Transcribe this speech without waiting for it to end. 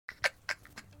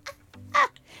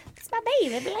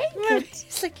they're blanket.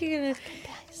 It's like you're gonna.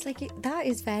 It's like that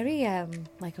is very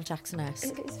Michael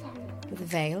Jackson-esque. It is very... With a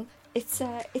veil. It's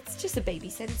just a baby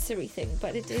sensory thing,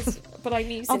 but it is. But I'm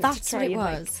using it to that's try what it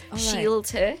and was. like, shield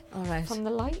her All right. from the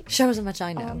light. Show us how much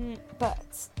I know.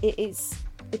 But it is.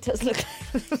 It does look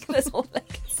like there's all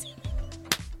legacy.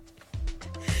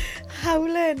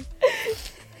 Howling.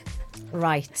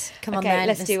 Right. Come on Okay, then.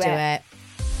 let's do it.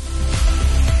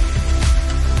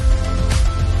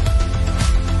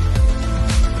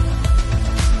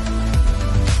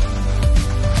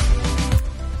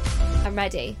 I'm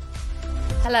ready.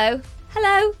 Hello.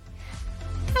 Hello.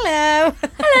 Hello.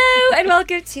 Hello. And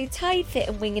welcome to Tied, Fit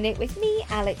and Winging It with me,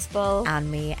 Alex Bull. And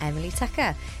me, Emily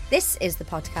Tucker. This is the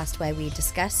podcast where we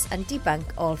discuss and debunk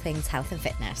all things health and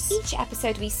fitness. Each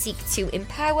episode we seek to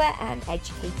empower and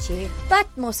educate you. But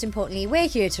most importantly, we're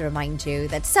here to remind you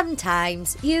that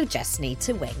sometimes you just need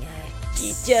to wing it.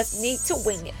 You just need to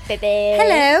wing it, baby.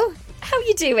 Hello. How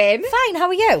you doing? Fine, how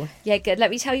are you? Yeah, good.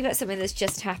 Let me tell you about something that's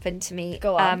just happened to me.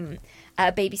 Go on. At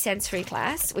a baby sensory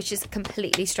class, which has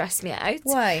completely stressed me out.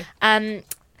 Why? I'm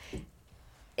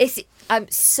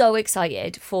so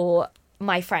excited for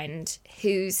my friend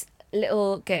whose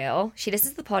little girl, she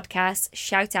listens to the podcast,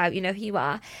 shout out, you know who you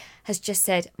are, has just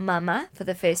said mama for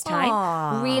the first time.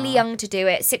 Aww. Really young to do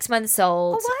it, 6 months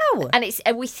old. Oh, wow.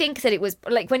 And we think that it was,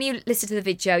 like, when you listen to the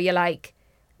video, you're like,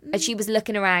 and she was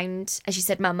looking around and she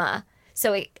said mama.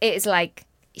 So it is like,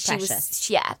 she Precious. was,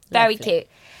 yeah, very Lovely. cute.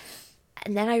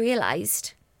 And then I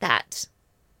realised that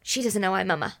she doesn't know I'm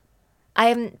mama. I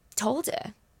haven't told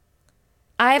her.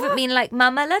 I haven't been like,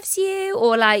 mama loves you,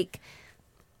 or like,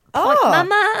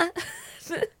 mama.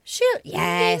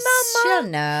 Yes, Mama. she'll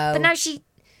know.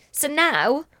 But now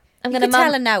now I'm you going to could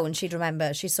tell her now and she'd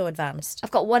remember. She's so advanced.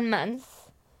 I've got 1 month.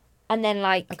 And then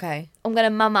like, Okay. I'm going to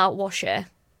mama wash her.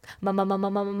 Mama.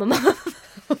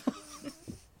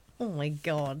 Oh my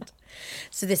God.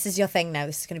 So this is your thing now.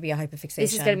 This is going to be your hyperfixation.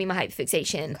 This is going to be my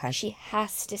hyperfixation. Okay. She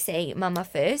has to say mama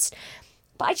first.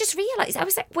 But I just realised, I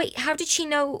was like, wait, how did she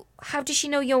know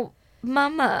your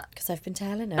mama? Because I've been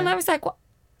telling her. And I was like, what?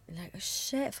 Like, oh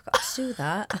shit, I forgot to do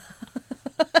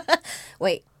that.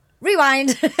 Wait,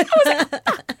 rewind. But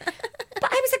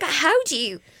I was like, how do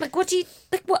you, like, what do you,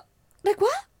 like, what?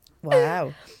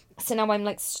 Wow. So now I'm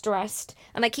like stressed.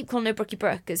 And I keep calling her Brookie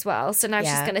Brooke as well. So now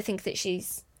she's going to think that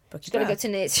she's going to go to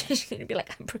nurse. She's going to be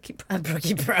like, I'm Brookie Brooke. I'm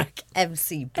Brookie Brooke.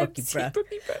 MC Brookie Brooke.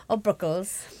 Or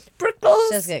Brookles. Brookles.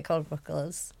 She does get called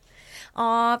Brookles.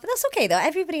 Aw, but that's okay though.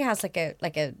 Everybody has like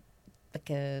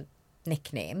a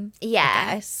nickname. Yeah.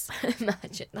 I guess.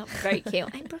 Imagine. That's very cute.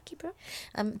 I'm Brookie Brooke.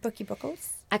 Brookie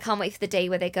Brookles. I can't wait for the day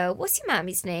where they go, what's your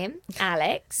mammy's name?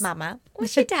 Alex. Mama.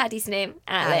 What's your daddy's name?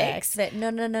 Alex. But no.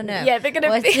 Yeah, they're going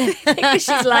to be because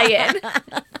she's lying.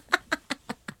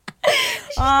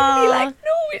 She's going to be like,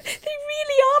 no, they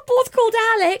really are both called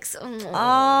Alex.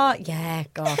 Oh, yeah,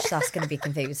 gosh, that's going to be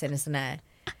confusing, isn't it?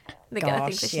 They're going to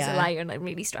think that she's a liar and I'm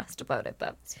really stressed about it,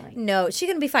 but it's fine. No, she's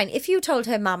going to be fine. If you told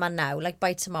her mama now, like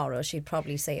by tomorrow, she'd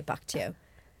probably say it back to you.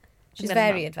 She's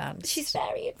very advanced. She's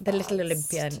very advanced. The little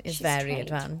Olympian is She's very kind.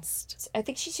 advanced. I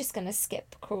think she's just going to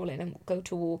skip crawling and go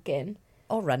to walking.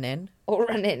 Or running. Or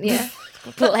running, yeah.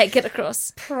 Leg it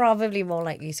across. Probably more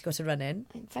likely to go to running.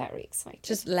 I'm very excited.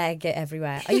 Just leg it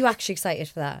everywhere. Are you actually excited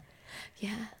for that?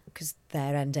 Yeah. Because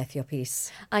there endeth your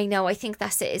peace. I know, I think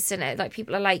that's it, isn't it? Like,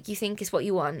 people are like, you think it's what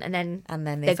you want, and then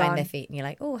they find gone. their feet and you're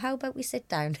like, oh, how about we sit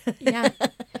down? Yeah.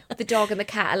 The dog and the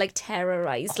cat are like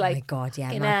terrorised. Oh like, my God, yeah,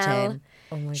 fucking imagine. hell.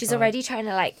 Oh my She's God. already trying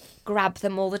to like grab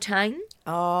them all the time.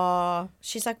 Oh,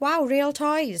 she's like, wow, real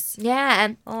toys.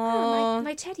 Yeah. Oh,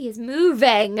 My teddy is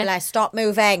moving. Let's stop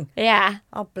moving. Yeah.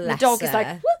 Oh, bless The dog her. is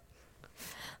like,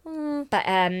 whoop. But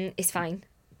it's fine.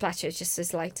 Blatcher just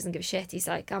as like doesn't give a shit. He's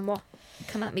like, what?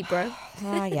 Come at me, bro.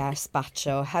 Ah, yes,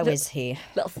 Bacho. How is he?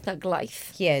 Little thug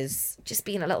life. He is. Just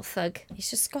being a little thug. He's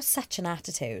just got such an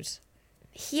attitude.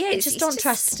 He is. Just He's don't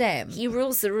trust him. He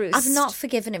rules the roost. I've not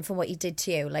forgiven him for what he did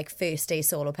to you, like first day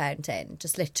solo parenting.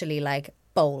 Just literally like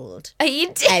bowled You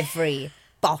did. every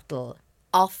bottle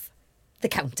off the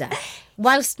counter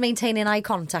whilst maintaining eye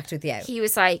contact with you. He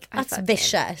was like, That's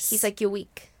vicious. He's like, you're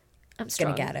weak. I'm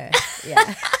strong. Gonna get her.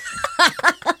 Yeah.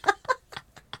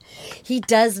 He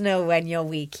does know when you're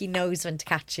weak. He knows when to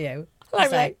catch you. He's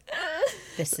I'm like,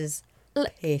 this is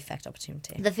perfect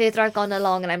opportunity. the further I've gone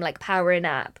along and I'm like powering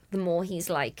up, the more he's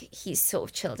sort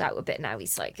of chilled out a bit now.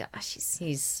 He's like,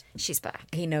 she's back.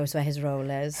 He knows where his role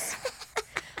is.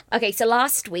 Okay, so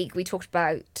last week we talked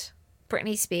about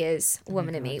Britney Spears'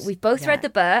 Woman in Me. We've both read the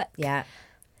book. Yeah.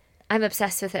 I'm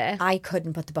obsessed with her. I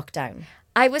couldn't put the book down.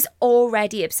 I was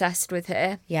already obsessed with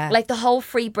her. Yeah. Like the whole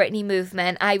Free Britney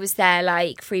movement, I was there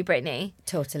like, Free Britney.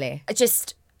 Totally. I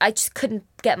just couldn't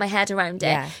get my head around it.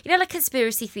 Yeah. You know, like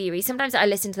conspiracy theories. Sometimes I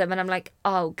listen to them and I'm like,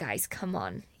 oh, guys, come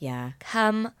on. Yeah.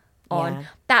 Come on. Yeah.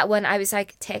 That one, I was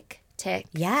like, tick,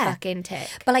 Yeah. fucking tick.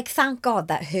 But like, thank God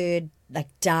that her like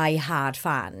die-hard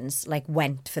fans like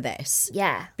went for this.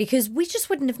 Yeah. Because we just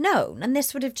wouldn't have known, and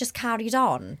this would have just carried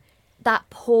on. That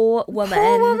poor woman.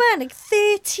 Poor woman, like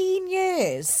 13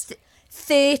 years.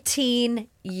 13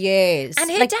 years.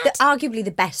 And her like, dad- arguably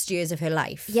the best years of her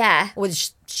life. Yeah.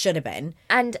 Which should have been.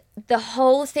 And the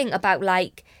whole thing about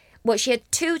like, well, she had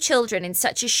 2 children in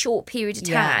such a short period of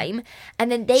Yeah. time.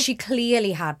 And then they... She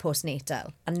clearly had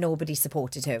postnatal, and nobody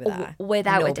supported her with that.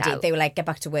 Without a Nobody. doubt. They were like, get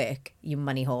back to work, you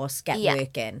money horse, get Yeah.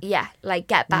 working. Yeah, like,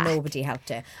 get back. Nobody helped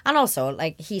her. And also,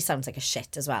 like, he sounds like a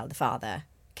shit as well, the father,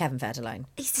 Kevin Federline.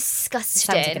 He's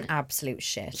disgusting. Sounds like an absolute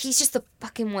shit. He's just the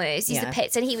fucking worst. He's Yeah. the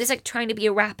pits. And he was like trying to be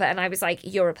a rapper, and I was like,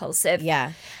 you're repulsive.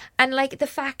 Yeah. And like the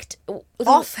fact...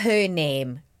 Off her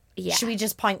name. Yeah. Should we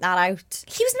just point that out?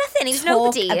 He was nothing. He was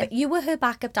Talk nobody. about- you were her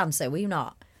backup dancer, were you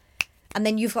not? And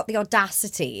then you've got the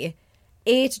audacity,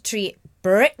 A, to treat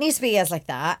Britney Spears like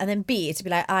that, and then B, to be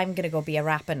like, I'm going to go be a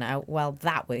rapper now. Well,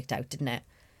 that worked out, didn't it?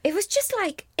 It was just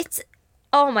like, it's...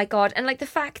 Oh my God. And like the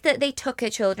fact that they took her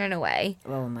children away.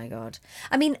 Oh my God.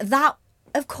 I mean, that,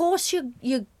 of course, your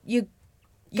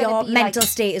Gonna be mental like-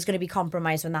 state is going to be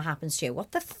compromised when that happens to you.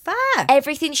 What the fuck?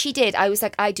 Everything she did, I was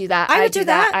like, I do that. I would do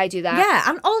that. I do that. Yeah,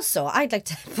 and also, I'd like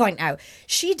to point out,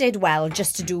 she did well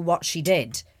just to do what she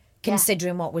did,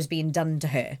 considering what was being done to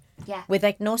her. Yeah. With,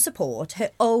 like, no support.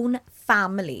 Her own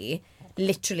family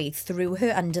literally threw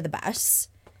her under the bus.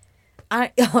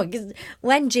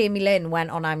 When Jamie Lynn went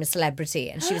on I'm a Celebrity,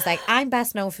 and she was like, I'm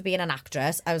best known for being an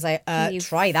actress, I was like,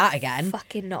 try that again.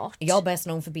 Fucking not. You're best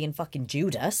known for being fucking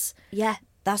Judas. Yeah.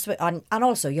 That's what, and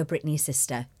also you're Britney's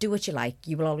sister. Do what you like.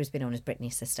 You will always be known as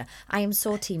Britney's sister. I am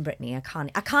so team Britney.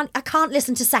 I can't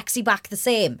listen to "Sexy Back" the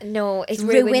same. No, it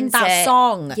ruined ruins that it.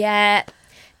 song. Yeah.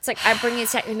 It's like, I bring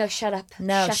it... No, shut up.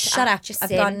 No, shut up. Just I've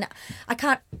sing. gone. I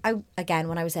can't. Again,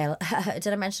 when I was ill, did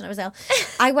I mention I was ill?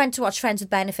 I went to watch Friends with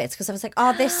Benefits because I was like,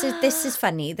 oh, this is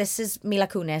funny. This is Mila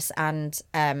Kunis and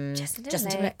Justin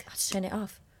Timberlake. I had to turn it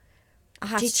off. I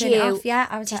had Did to turn it you? off. Yeah,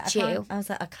 I was Did like, you?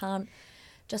 I can't.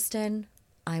 Justin,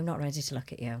 I'm not ready to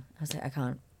look at you. I was like, I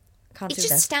can't He do just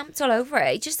this. stamped all over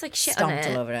it. He just like shit on Stomped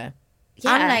it. all over her.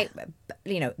 Yeah. And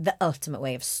like, the ultimate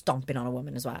way of stomping on a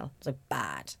woman as well. It's like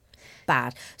bad.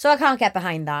 So I can't get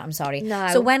behind that, I'm sorry. No.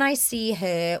 So when I see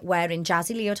her wearing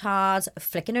jazzy leotards,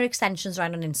 flicking her extensions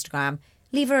around on Instagram,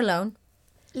 leave her alone.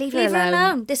 Leave Leave her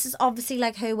alone. This is obviously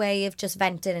like her way of just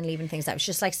venting and leaving things out. She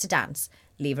just likes to dance.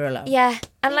 Leave her alone. Yeah.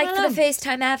 And Leave like her for the alone. first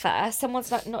time ever, someone's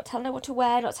like not telling her what to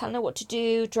wear, not telling her what to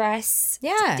do, dress.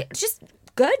 Yeah. Just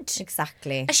good.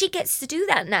 Exactly. And she gets to do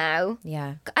that now.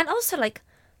 Yeah. And also like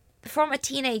from a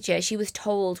teenager, she was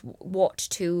told what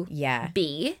to Yeah.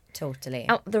 be. Totally.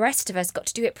 And the rest of us got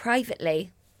to do it privately.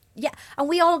 Yeah. And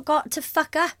we all got to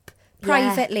fuck up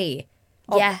privately.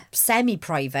 Or Yeah.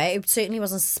 semi-private. It certainly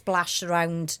wasn't splashed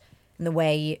around in the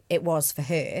way it was for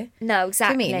her. No, Do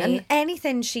exactly. you know what I mean? And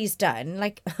anything she's done,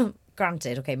 like,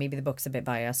 granted, okay, maybe the book's a bit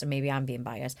biased and maybe I'm being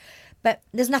biased, but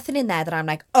there's nothing in there that I'm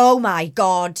like, oh my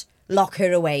God, lock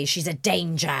her away. She's a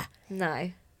danger.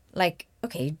 No. Like,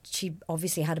 okay, she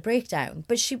obviously had a breakdown,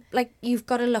 but she, like, you've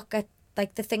got to look at,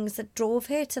 like, the things that drove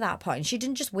her to that point. She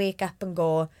didn't just wake up and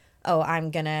go, oh,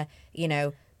 I'm gonna,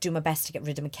 do my best to get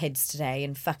rid of my kids today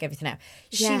and fuck everything out.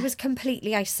 She Yeah. was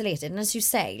completely isolated. And as you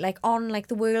say, like on like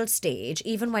the world stage,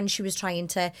 even when she was trying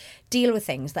to deal with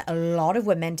things that a lot of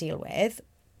women deal with,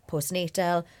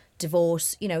 postnatal,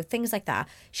 divorce, things like that,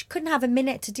 she couldn't have a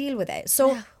minute to deal with it.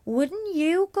 So wouldn't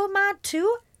you go mad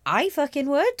too? I fucking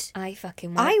would. I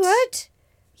fucking would. I would.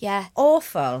 Yeah.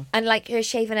 Awful. And like her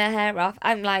shaving her hair off,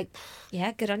 I'm like,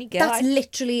 yeah, good on you, girl. That's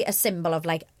literally a symbol of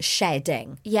like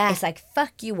shedding. Yeah. It's like,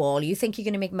 fuck you all. You think you're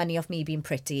going to make money off me being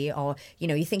pretty, or,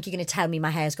 you think you're going to tell me my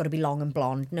hair's got to be long and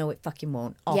blonde. No, it fucking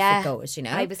won't. Off yeah. it goes,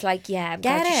 I was like, yeah, I'm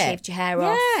Get glad you it. shaved your hair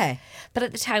off. Yeah. But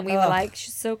at the time we were like,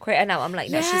 she's so great. And now I'm like,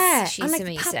 no, Yeah. she's and like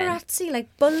amazing. paparazzi,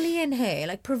 like bullying her,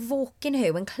 like provoking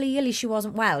her when clearly she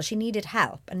wasn't well. She needed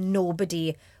help and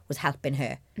nobody was helping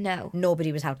her. No.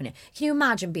 Nobody was helping her. Can you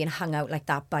imagine being hung out like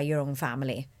that by your own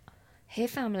family? Her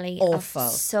family Awful. are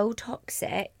so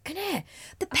toxic. Yeah.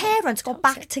 The parents got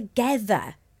back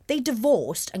together. They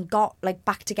divorced and got like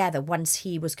back together once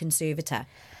he was conservator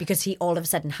because he all of a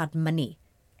sudden had money.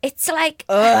 It's like,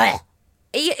 Ugh.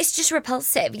 it's just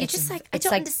repulsive. You're just like, I it's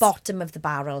don't like understand. bottom of the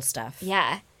barrel stuff.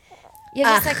 Yeah. You're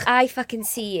just like, I fucking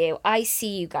see you. I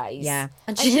see you guys. Yeah.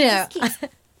 And And she just keeps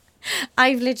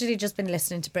I've literally just been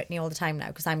listening to Britney all the time now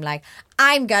because I'm like,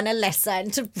 I'm going to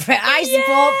listen to Britney. I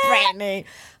support Britney.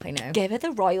 I know. Give her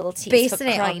the royalties Basing for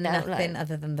it on crying out nothing loud.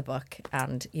 other than the book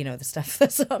and, you know, the stuff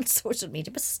that's on social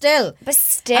media. But still.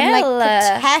 I'm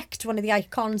like, protect one of the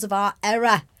icons of our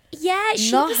era. Yeah,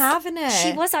 she Not was having it.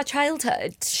 She was our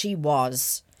childhood. She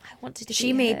was. I wanted to.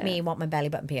 She be made her. me want my belly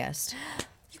button pierced.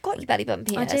 You got your belly button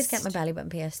pierced. I did get my belly button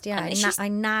pierced, yeah. And I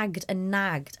nagged and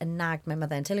nagged and nagged my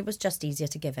mother until it was just easier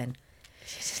to give in.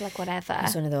 She's just like, whatever.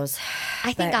 It's one of those.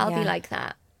 I think But, I'll yeah. be like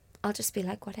that. I'll just be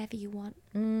like, whatever you want.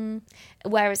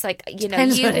 Whereas, like, you know,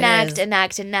 Depends you what it nagged is. and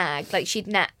nagged and nagged. Like, she'd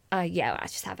nag. Yeah, I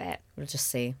just have it. We'll just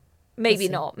see. Maybe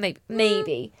not.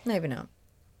 Maybe. Maybe not.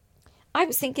 I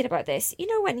was thinking about this. You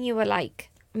know, when you were like,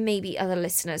 maybe other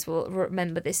listeners will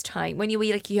remember this time when you were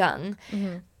like young.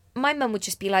 My mum would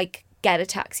just be like, get a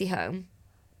taxi home,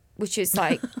 which is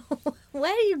like,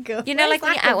 Where are you going? you know, like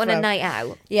when you're out on a night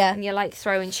out, Yeah. and you're like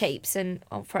throwing shapes and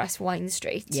for us Wine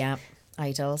Street, Yeah.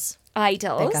 Idols.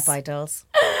 idols. Big up idols.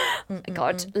 Oh my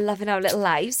God, loving our little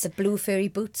lives. The blue furry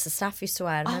boots the staff used to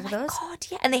wear. Oh Remember my those? God,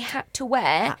 yeah, and they had to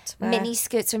wear mini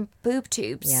skirts and boob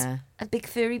tubes, Yeah. and big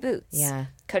furry boots. Yeah.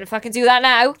 Couldn't fucking do that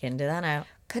now. Can do that now.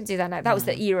 Couldn't do that now. That was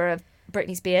the era of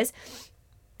Britney Spears.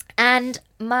 And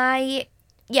my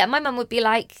mum would be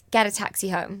like, get a taxi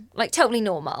home. Like, totally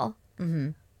normal. Mm-hmm.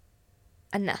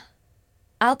 And nah.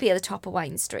 I'll be at the top of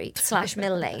Wine Street /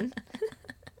 Mill Lane.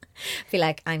 Feel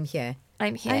like I'm here.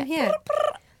 I'm here. I'm here.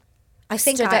 I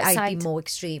think Stood I'd outside be more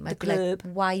extreme. I'd be club.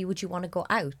 like, why would you want to go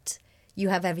out? You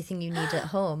have everything you need at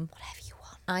home. Whatever you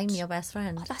want. I'm your best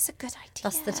friend. Oh, that's a good idea.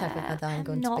 That's the type of mother I'm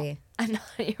going to be. I'm not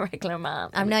your regular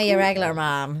mum. I'm not your regular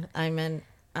mom. I'm an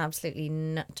absolutely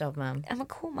nut job mom. I'm a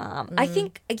cool mum. I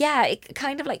think, yeah, it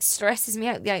kind of like stresses me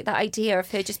out, that idea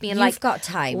of her just being like, You've got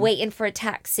time. waiting for a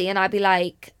taxi, and I'd be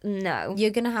like, no.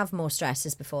 You're going to have more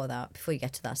stresses before you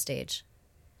get to that stage.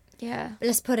 Yeah. But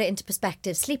let's put it into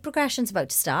perspective. Sleep regression's about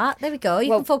to start. There we go.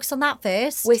 You can focus on that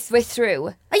first. We're through.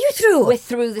 Are you through? We're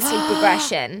through the sleep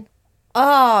regression.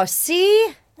 Oh,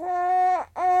 see?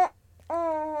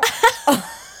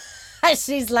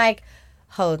 She's like,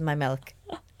 hold my milk.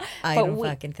 I don't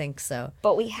fucking think so.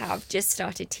 But we have just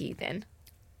started teething.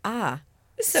 Ah.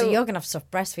 So you're going to have to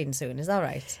stop breastfeeding soon. Is that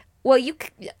right? Well, yeah.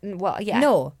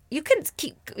 No. You can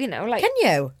keep, like... Can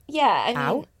you? Yeah, I mean...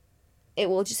 Ow. It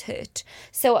will just hurt.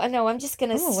 So, I know I'm just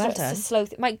going done. to slow...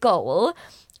 My goal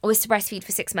was to breastfeed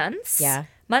for 6 months. Yeah.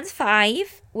 Month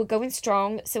 5, we're going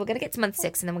strong. So, we're going to get to month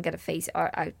 6 and then we're going to phase it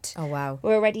out. Oh, wow.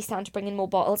 We're already starting to bring in more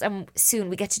bottles. And soon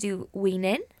we get to do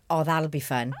weaning. Oh, that'll be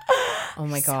fun. Oh,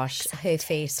 my gosh. Her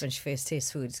face when she first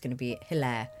tastes food is going to be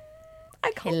hilarious.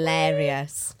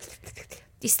 Hilarious.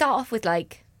 You start off with,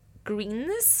 like,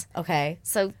 greens. Okay.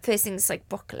 So, first thing's, like,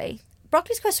 broccoli.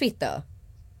 Broccoli's quite sweet, though.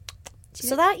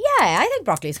 So I think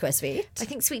broccoli's quite sweet. I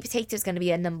think sweet potato is going to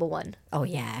be a number 1. Oh,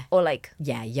 yeah. Or, like...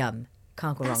 Yeah, yum.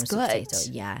 Can't go wrong with That's sweet good.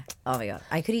 potato. Yeah. Oh, my God.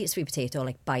 I could eat sweet potato,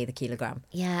 like, by the kilogram.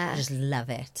 Yeah. I just love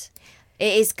it.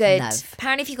 It is good. Love.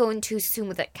 Apparently, if you go in too soon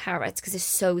with like carrots, because it's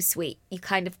so sweet, you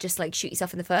kind of just like shoot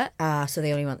yourself in the foot. Ah, so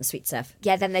they only want the sweet stuff.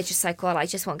 Yeah, then they're just like, well, I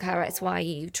just want carrots. Why are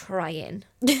you trying?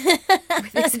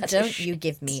 Don't you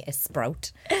give me a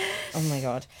sprout. Oh, my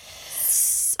God.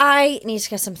 I need to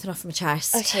get something off my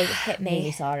chest. Okay, hit me.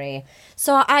 Really sorry.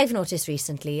 So I've noticed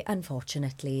recently,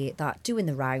 unfortunately, that doing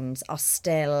the rounds are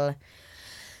still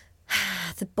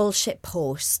the bullshit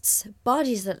posts.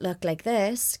 Bodies that look like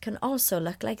this can also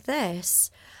look like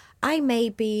this. I may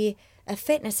be a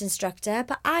fitness instructor,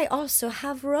 but I also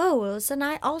have rolls and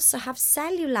I also have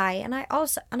cellulite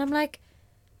and I'm like,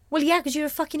 well, yeah, because you're a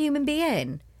fucking human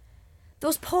being.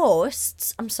 Those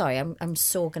posts, I'm sorry, I'm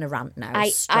so going to rant now.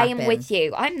 I am with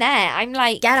you. I'm there. I'm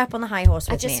like... Get up on the high horse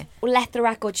with just me. let the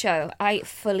record show. I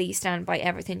fully stand by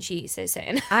everything she is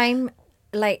saying. I'm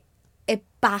like, it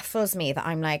baffles me that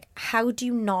I'm like, how do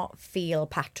you not feel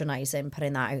patronising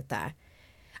putting that out there?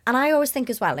 And I always think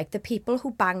as well, like the people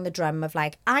who bang the drum of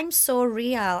like, I'm so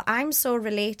real, I'm so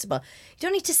relatable. You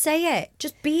don't need to say it.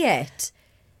 Just be it.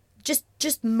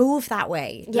 Just move that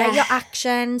way. Yeah. Let your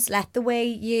actions, let the way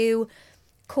you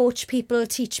coach people,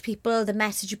 teach people, the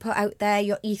message you put out there,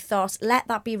 your ethos, let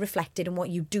that be reflected in what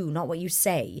you do, not what you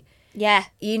say. Yeah.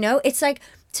 You know, it's like,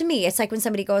 to me, it's like when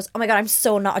somebody goes, oh my God, I'm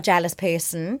so not a jealous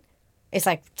person. It's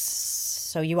like,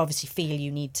 so you obviously feel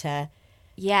you need to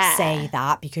say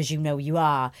that because you know you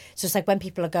are. So it's like when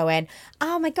people are going,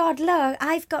 oh my God, look,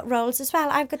 I've got rolls as well.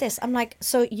 I've got this. I'm like,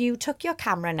 so you took your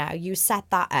camera now, you set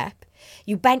that up.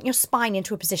 You bent your spine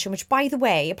into a position, which, by the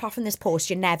way, apart from this post,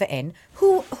 you're never in.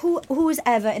 Who is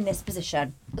ever in this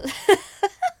position?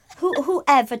 Who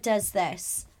ever does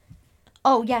this?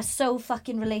 Oh, yeah, so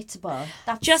fucking relatable.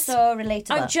 That's Just- so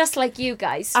relatable. I'm just like you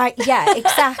guys. Yeah,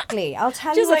 exactly. I'll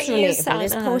tell you Just what's like you, relatable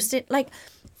is Sana. posting, like,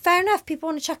 fair enough, people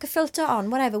want to chuck a filter on,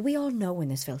 whatever. We all know when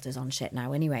there's filters on shit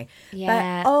now anyway.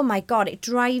 Yeah. But, oh my God, it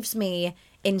drives me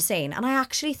insane. And I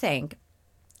actually think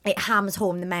it hammers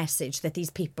home the message that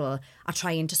these people are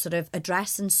trying to sort of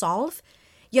address and solve.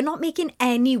 You're not making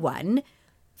anyone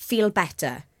feel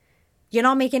better. You're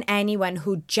not making anyone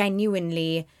who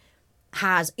genuinely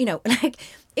has, you know, like,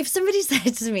 if somebody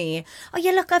said to me, oh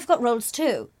yeah, look, I've got rolls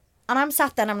too. And I'm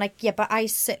sat there and I'm like, yeah, but I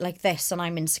sit like this and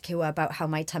I'm insecure about how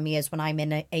my tummy is when I'm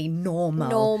in a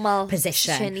normal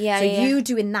position. Yeah, so yeah. you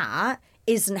doing that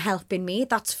isn't helping me.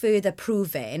 That's further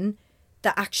proving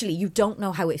that actually you don't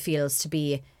know how it feels to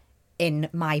be in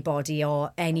my body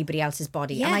or anybody else's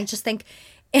body. Yeah. And I just think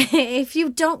if you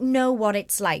don't know what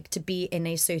it's like to be in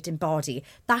a certain body,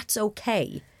 that's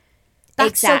okay.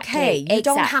 That's okay. You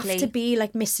don't have to be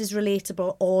like Mrs.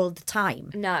 Relatable all the time.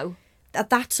 No.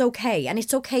 That's okay. And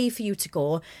it's okay for you to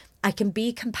go, I can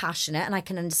be compassionate and I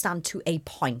can understand to a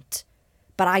point.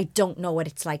 But I don't know what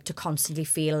it's like to constantly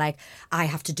feel like I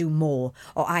have to do more,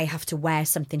 or I have to wear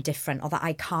something different, or that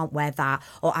I can't wear that,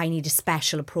 or I need a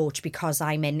special approach because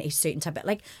I'm in a certain type of...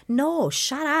 Like, no,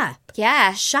 shut up.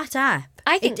 Yeah. Shut up.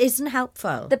 I think it isn't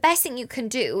helpful. The best thing you can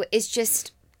do is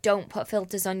just don't put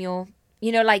filters on your...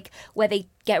 You know, like, where they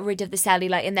get rid of the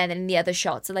cellulite and then in the other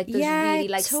shots are like those really,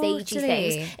 like, stagey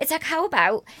things. It's like, how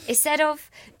about, instead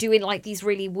of doing, like, these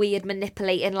really weird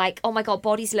manipulating, like, oh my God,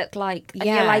 bodies look like... And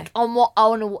you're like,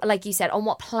 like you said, on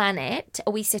what planet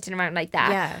are we sitting around like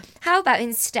that? Yeah. How about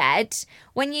instead,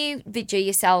 when you video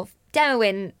yourself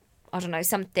demoing, I don't know,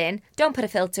 something, don't put a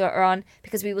filter on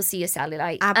because we will see your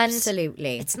cellulite.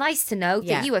 Absolutely. And it's nice to know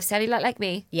that you have cellulite like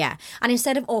me. Yeah. And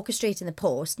instead of orchestrating the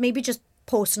post, maybe just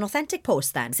post an authentic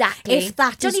post then. Exactly. If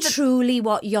that is truly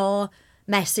what your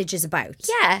message is about.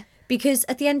 Yeah. Because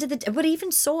at the end of the day, but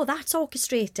even so, that's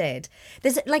orchestrated.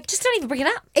 There's like... Just don't even bring it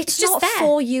up. It's just not there.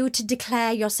 for you to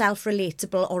declare yourself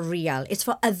relatable or real. It's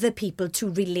for other people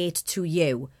to relate to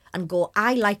you and go,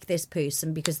 I like this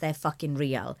person because they're fucking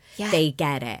real. Yeah. They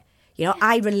get it. You know,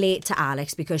 I relate to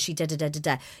Alex because she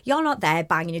da-da-da-da-da. You're not there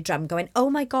banging your drum going,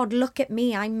 oh my God, look at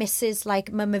me. I'm Mrs.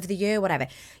 like Mum of the Year, whatever.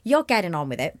 You're getting on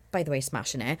with it. By the way,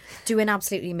 smashing it. Doing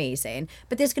absolutely amazing.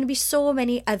 But there's going to be so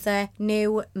many other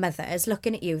new mothers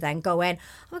looking at you then going,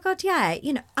 oh my God, yeah.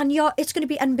 You know, and it's going to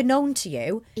be unbeknown to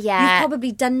you. Yeah. You've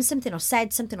probably done something or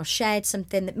said something or shared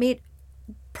something that made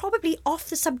probably off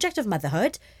the subject of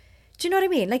motherhood. Do you know what I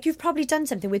mean? Like you've probably done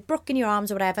something with Brooke in your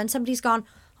arms or whatever and somebody's gone,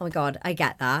 oh my God, I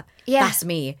get that. Yeah. That's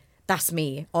me. That's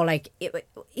me. Or like,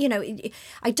 you know,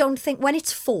 I don't think when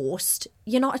it's forced,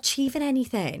 you're not achieving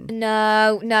anything.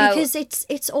 No. Because it's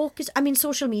I mean,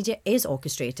 social media is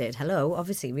orchestrated. Hello,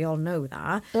 obviously, we all know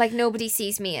that. Like nobody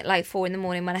sees me at like 4 a.m.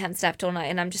 when I haven't slept all night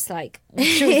and I'm just like through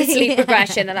the sleep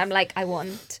regression and I'm like, I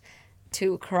want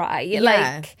to cry.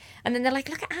 Like, and then they're like,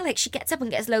 look at Alex, she gets up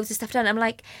and gets loads of stuff done. I'm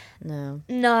like, no,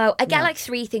 I get like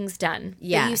 3 things done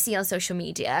that you see on social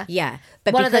media. Yeah,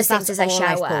 but one of those because things that's is all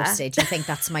I shower. I've posted, you think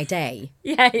that's my day.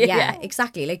 yeah,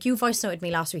 exactly. Like you voice noted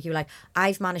me last week, you were like,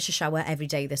 I've managed to shower every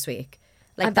day this week.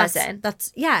 Like I'm buzzing.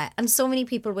 That's and so many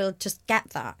people will just get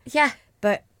that. Yeah,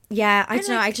 but yeah, I don't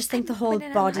know. Like, I just think the whole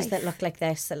bodies that look like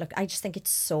this, I just think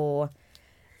it's so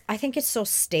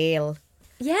stale.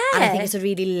 Yeah. And I think it's a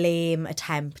really lame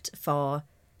attempt for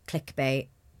clickbait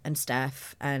and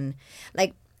stuff. And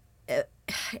like,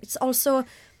 it's also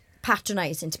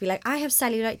patronising to be like, I have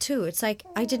cellulite too. It's like,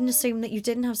 I didn't assume that you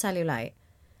didn't have cellulite.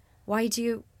 Why do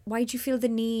you feel the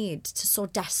need to so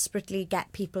desperately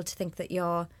get people to think that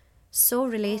you're so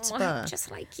relatable? I'm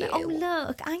just like you. Like, oh,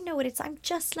 look, I know what it's. I'm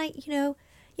just like, you know,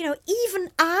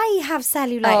 even I have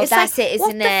cellulite. Oh, it's that's like, it, isn't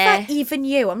what the it? fuck, even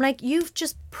you? I'm like, you've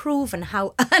just proven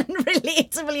how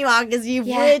unrelatable you are because you've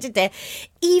worded it.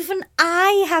 Even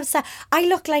I have I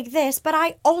look like this, but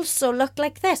I also look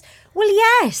like this. Well,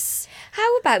 yes.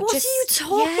 How about what just... are you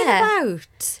talking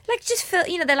about? Like, just feel,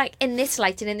 you know, they're like in this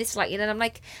lighting, and I'm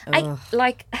like,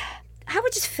 how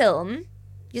about just film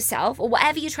yourself or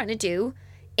whatever you're trying to do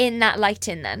in that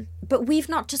lighting then? But we've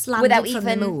not just landed from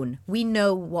the moon. We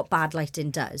know what bad lighting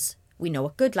does. We know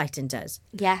what good lighting does.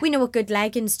 Yeah. We know what good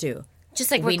leggings do. Just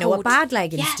like we know what bad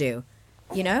leggings do.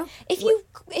 You know? If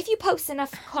you post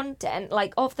enough content,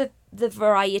 like of the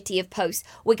variety of posts,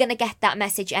 we're gonna get that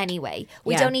message anyway.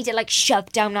 We don't need it like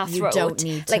shoved down our throat. You don't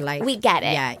need to like we get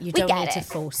it. Yeah, you don't need to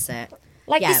force it.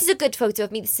 Like this is a good photo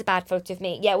of me, this is a bad photo of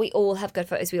me. Yeah, we all have good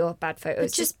photos, we all have bad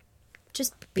photos.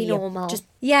 Just be normal.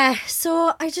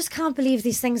 So I just can't believe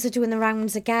these things are doing the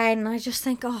rounds again. I just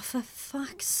think, oh, for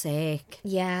fuck's sake.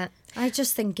 Yeah. I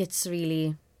just think it's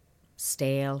really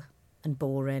stale. and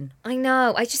boring. I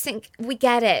know. I just think we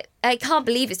get it. I can't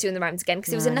believe it's doing the rounds again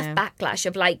because there was No, enough backlash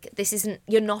of like, this isn't,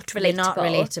 you're not relatable. You're not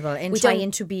relatable. In We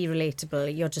trying to be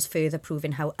relatable, you're just further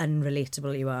proving how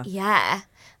unrelatable you are. Yeah.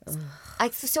 I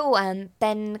saw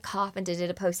Ben Carpenter did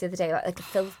a post the other day about like a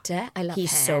filter. I love him.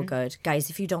 He's so good.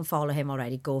 Guys, if you don't follow him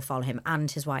already, go follow him and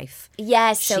his wife.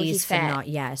 Yes, so he's fit.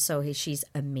 Yeah, she's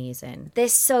amazing. They're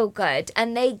so good.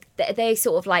 And they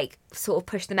sort of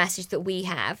push the message that we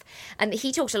have. And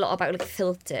he talked a lot about like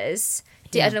filters.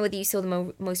 I don't know whether you saw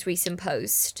the most recent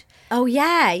post. Oh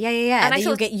yeah. And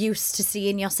you get used to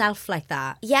seeing yourself like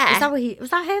that. Yeah. Was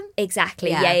that him?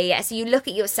 Exactly. Yeah. So you look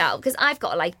at yourself, because I've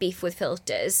got like beef with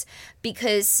filters,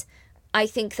 because I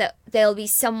think that there'll be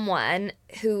someone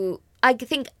who, I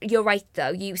think you're right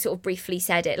though, you sort of briefly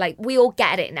said it, like we all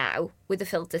get it now with the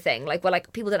filter thing, like we're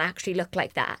like, people don't actually look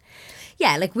like that.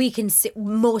 Yeah, like we can see,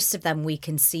 most of them we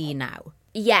can see now.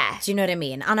 Yeah. Do you know what I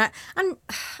mean? And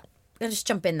I'll just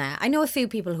jump in there. I know a few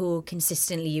people who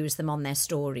consistently use them on their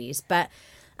stories, but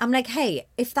I'm like, hey,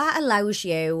 if that allows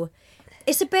you,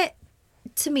 it's a bit,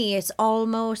 to me, it's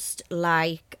almost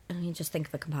like, let me just think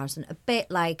of a comparison, a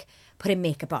bit like putting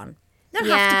makeup on. You don't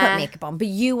have to put makeup on, but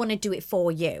you want to do it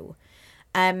for you.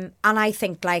 And I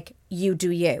think like you do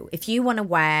you. If you want to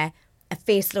wear a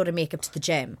face load of makeup to the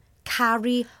gym,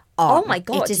 carry on. Oh my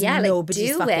God, it is yeah,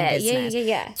 nobody's like, do fucking it. business.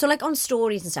 Yeah. So like on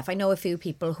stories and stuff, I know a few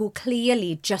people who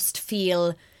clearly just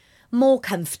feel more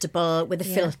comfortable with a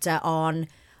filter on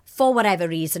for whatever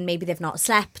reason. Maybe they've not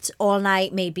slept all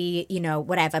night, maybe, you know,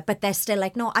 whatever, but they're still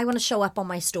like, no, I want to show up on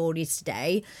my stories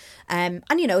today. And,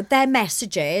 you know, their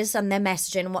messages and their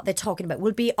messaging and what they're talking about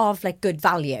will be of like good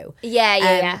value.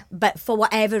 Yeah. But for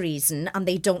whatever reason, and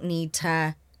they don't need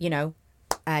to, you know,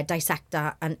 dissect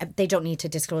that, and they don't need to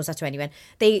disclose that to anyone.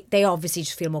 They obviously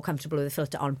just feel more comfortable with a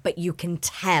filter on, but you can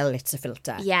tell it's a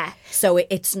filter. Yeah. So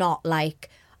it's not like,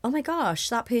 oh my gosh,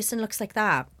 that person looks like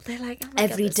that. They're like, oh my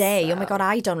every God, day. so... Oh my God,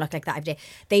 I don't look like that every day.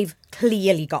 They've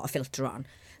clearly got a filter on.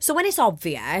 So when it's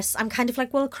obvious, I'm kind of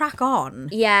like, well, crack on.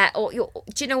 Yeah. Or do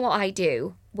you know what I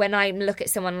do when I look at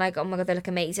someone like, oh my God, they look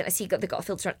amazing, I see they've got a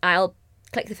filter on, I'll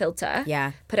click the filter.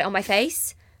 Yeah. Put it on my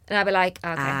face. And I'll be like,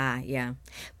 okay. Yeah.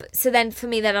 But so then for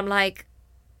me, then I'm like,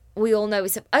 we all know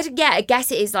it's I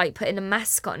guess it is like putting a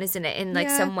mask on, isn't it? In like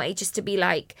some way, just to be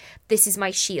like, this is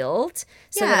my shield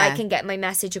so that I can get my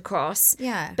message across.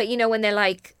 Yeah. But you know, when they're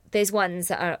like, there's ones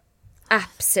that are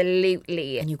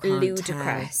absolutely and you can't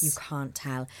ludicrous. You can't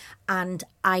tell. And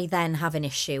I then have an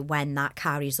issue when that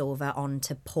carries over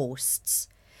onto posts,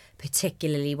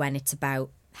 particularly when it's about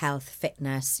health,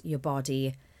 fitness, your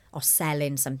body, or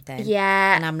selling something.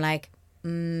 Yeah. And I'm like,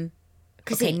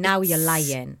 okay, now you're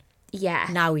lying. Yeah.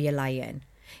 Now you're lying.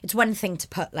 It's one thing to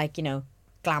put like, you know,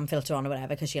 glam filter on or whatever,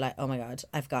 because you're like, oh my God,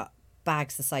 I've got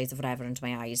bags the size of whatever under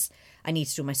my eyes. I need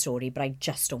to do my story, but I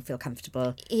just don't feel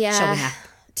comfortable showing up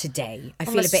today. I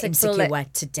feel a bit insecure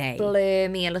today. Blur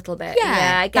me a little bit.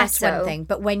 Yeah, I guess that's one thing.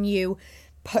 But when you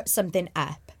put something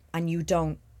up and you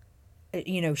don't,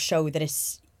 you know, show that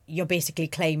it's, you're basically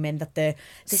claiming that the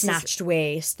snatched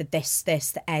waist, the this,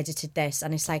 the edited this,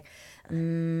 and it's like,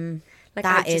 like,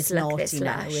 that is naughty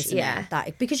now, isn't it?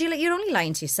 That, because you're only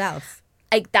lying to yourself.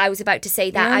 I was about to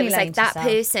say that. I was like, that yourself.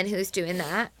 person who's doing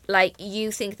that, like,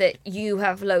 you think that you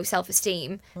have low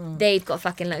self-esteem. They've got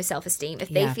fucking low self-esteem if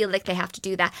they feel like they have to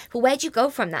do that. But where do you go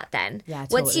from that then? Yeah,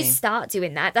 totally. Once you start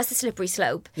doing that, that's a slippery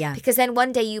slope. Yeah. Because then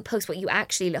one day you post what you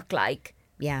actually look like.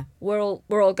 Yeah. We're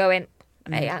all going,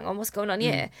 hey, hang on, what's going on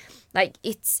here? Like,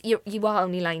 you are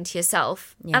only lying to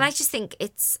yourself. Yeah. And I just think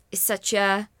it's such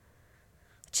a...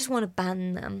 I just want to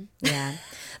ban them. Yeah.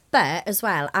 But as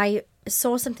well, I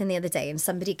saw something the other day and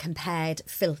somebody compared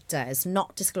filters,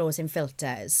 not disclosing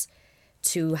filters,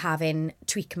 to having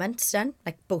treatments done,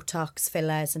 like Botox,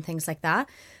 fillers and things like that.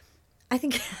 I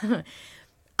think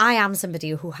I am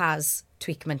somebody who has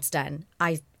treatments done.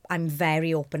 I'm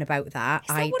very open about that.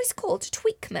 Is that what it's called?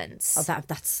 Tweakments? Oh,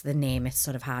 that's the name. It's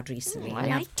sort of had recently. I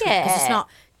like it. Because it's not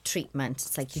treatment.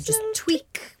 It's like you just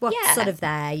tweak what's sort of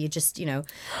there. You just, you know.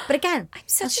 But again, I'm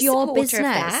such that's a your supporter business. of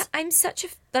that. I'm such a,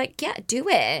 like, yeah, do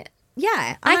it.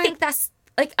 Yeah. I think that's,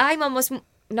 like, I'm almost,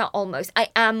 not almost, I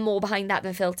am more behind that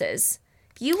than filters.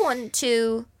 If you want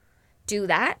to do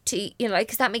that, to, you know, like,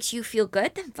 because that makes you feel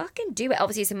good, then fucking do it.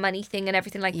 Obviously, it's a money thing and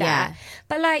everything like that.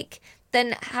 But, like,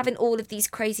 then having all of these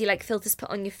crazy, like, filters put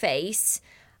on your face,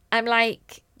 I'm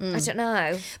like... I don't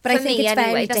know. But for I think me, it's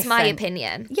anyway, very that's different. my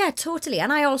opinion. Yeah, totally.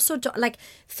 And I also, like,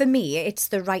 for me, it's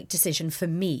the right decision for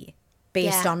me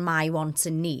based on my wants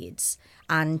and needs.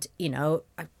 And, you know,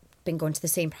 been going to the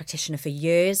same practitioner for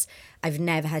years. I've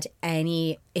never had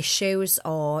any issues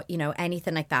or, you know,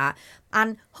 anything like that.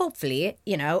 And hopefully,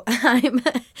 you know,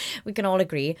 we can all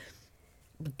agree,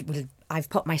 I've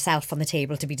put myself on the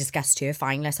table to be discussed here.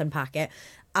 Fine, let's unpack it.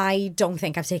 I don't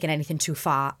think I've taken anything too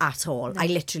far at all. No. I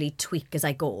literally tweak as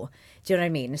I go. Do you know what I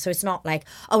mean? So it's not like,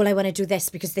 oh, well, I want to do this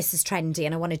because this is trendy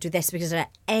and I want to do this because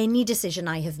any decision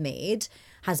I have made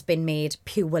has been made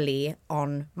purely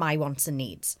on my wants and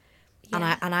needs.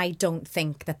 Yeah. And I don't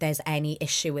think that there's any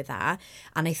issue with that.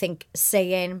 And I think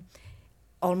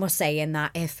almost saying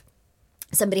that if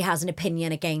somebody has an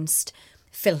opinion against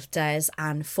filters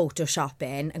and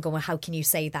photoshopping and going, well, how can you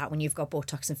say that when you've got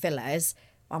Botox and fillers?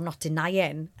 Well, I'm not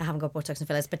denying I haven't got Botox and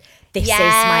fillers, but this is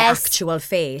my actual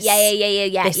face.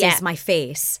 Yeah. This is my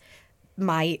face.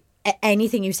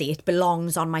 Anything you see, it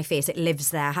belongs on my face. It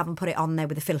lives there. I haven't put it on there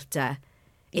with a filter.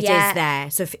 It is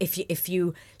there. So if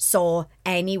you saw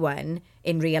anyone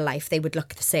in real life, they would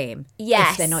look the same.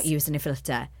 Yes. If they're not using a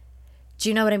filter. Do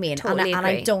you know what I mean? Totally and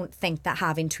agree. I don't think that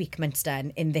having tweakments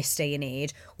done in this day and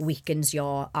age weakens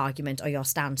your argument or your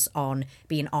stance on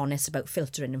being honest about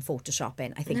filtering and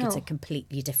photoshopping. I think it's a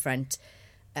completely different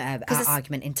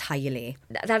argument entirely.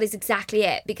 That is exactly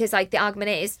it. Because like the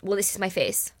argument is, well, this is my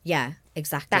face. Yeah,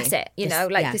 exactly. That's it.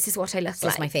 This is what I look like.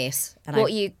 This is my face. And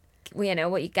what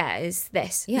you get is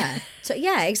this. Yeah. So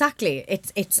yeah, exactly.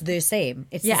 It's the same.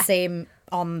 It's the same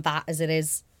on that as it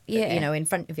is. Yeah. You know, in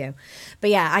front of you. But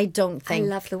yeah, I don't think... I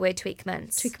love the word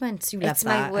tweakments. Tweakments, you love it's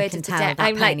that. My word I can tell that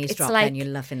penny's dropping, you're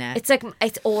loving it. It's like,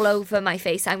 it's all over my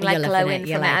face. I'm like glowing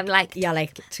from it. I'm like... You're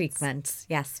like, tweakments.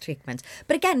 Yes, tweakments.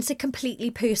 But again, it's a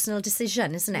completely personal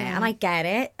decision, isn't it? Yeah. And I get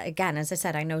it. Again, as I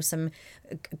said, I know some,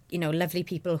 you know, lovely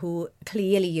people who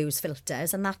clearly use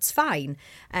filters, and that's fine.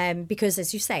 Because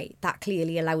as you say, that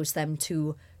clearly allows them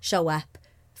to show up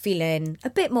feeling a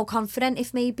bit more confident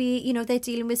if maybe, you know, they're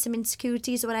dealing with some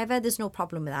insecurities or whatever. There's no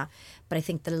problem with that. But I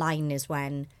think the line is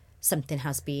when something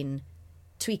has been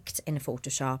tweaked in a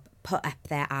Photoshop, put up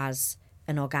there as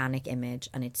an organic image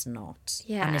and it's not.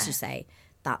 Yeah. And as you say,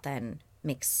 that then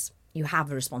makes you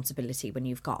have a responsibility when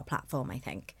you've got a platform, I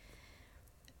think.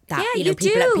 That, yeah, you know,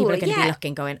 people are going to be yeah.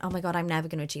 looking, going, oh my God, I'm never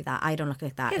going to achieve that. I don't look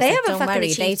like that. Yeah, they like, haven't don't fucking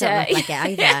worry, achieved they don't it. look like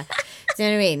it either. Do you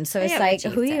know what I mean? So it's like,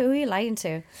 who are you lying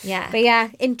to? Yeah. But yeah,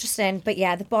 interesting. But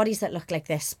yeah, the bodies that look like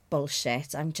this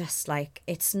bullshit, I'm just like,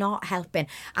 it's not helping.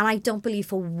 And I don't believe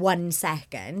for 1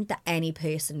 second that any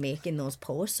person making those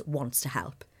posts wants to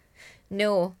help.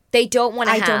 No, they don't want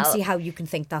to help. I don't see how you can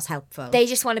think that's helpful. They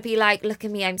just want to be like, look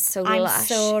at me, I'm so lush. I'm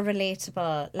so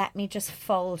relatable. Let me just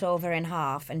fold over in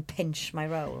half and pinch my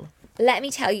roll. Let me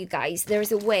tell you guys, there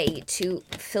is a way to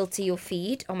filter your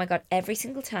feed. Oh my God, every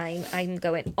single time I'm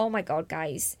going, oh my God,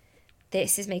 guys,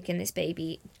 this is making this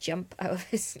baby jump out of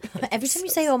his... Every time you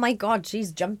say, oh my God,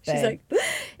 she's jumping. She's like,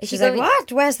 she's like,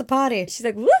 what? Where's the party? She's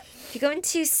like, what? If you go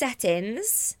into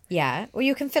settings... Yeah, well,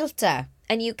 you can filter.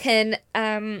 And you can,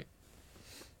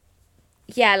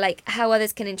 like how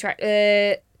others can interact.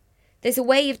 There's a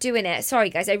way of doing it. Sorry,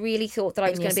 guys, I really thought that I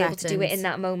was going to be able to do it in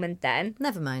that moment then.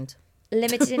 Never mind.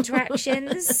 Limited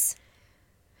interactions.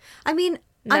 I mean,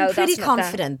 no, I'm pretty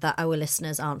confident that our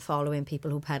listeners aren't following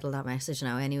people who peddle that message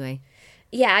now anyway.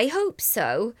 Yeah, I hope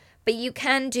so. But you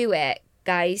can do it,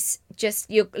 guys. Just,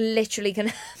 you're literally going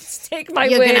to have to take my word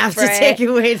for it. You're going to have to take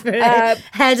your word for it.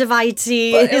 Head of IT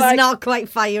is like, not quite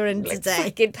firing today.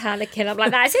 Fucking panicking. I'm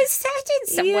like, that's a setting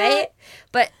somewhere. Yeah.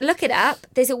 But look it up.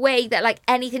 There's a way that, like,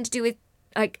 anything to do with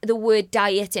like the word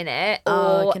diet in it,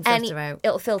 or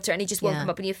it'll filter and it just won't come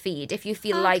up in your feed. If you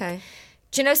feel like,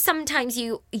 do you know, sometimes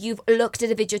you've looked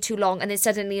at a video too long and then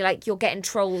suddenly like you're getting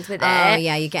trolled with it. Oh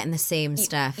yeah, you're getting the same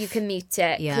stuff. You can mute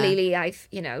it. Yeah. Clearly I'm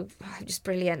just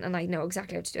brilliant and I know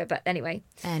exactly how to do it. But anyway.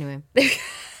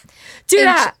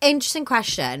 That. Interesting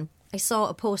question. I saw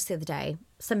a post the other day.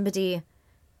 Somebody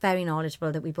very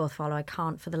knowledgeable that we both follow. I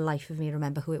can't for the life of me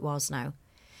remember who it was now.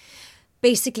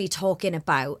 Basically talking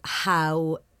about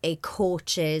how a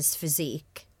coach's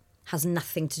physique has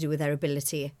nothing to do with their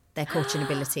ability, their coaching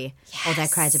ability, or their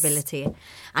credibility.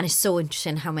 And it's so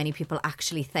interesting how many people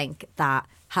actually think that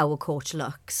how a coach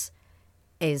looks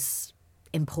is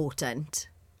important.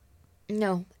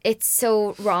 No, it's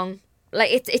so wrong.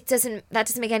 Like that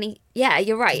doesn't make any,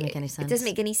 you're right. It doesn't make any sense. It doesn't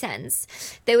make any sense.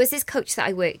 There was this coach that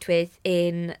I worked with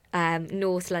in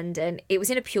North London. It was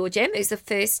in a Pure Gym. It was the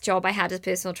first job I had as a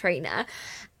personal trainer.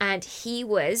 And he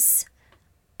was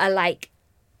like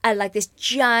this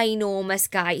ginormous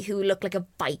guy who looked like a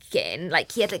Viking.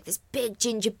 Like he had like this big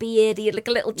ginger beard. He had like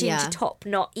a little ginger top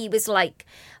knot. He was like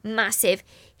massive.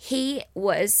 He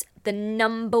was the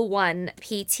number one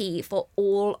PT for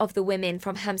all of the women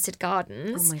from Hampstead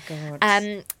Gardens. Oh my God.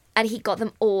 And he got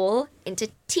them all into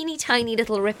teeny tiny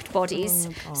little ripped bodies.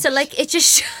 So like it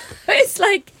just shows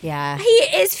like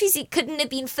his physique couldn't have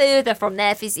been further from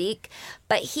their physique,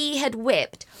 but he had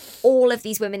whipped all of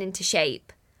these women into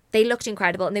shape. They looked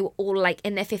incredible, and they were all like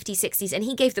in their 50s, 60s, and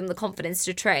he gave them the confidence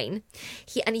to train.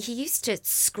 He used to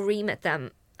scream at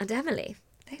them, and Emily,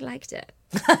 they liked it.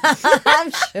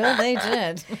 I'm sure they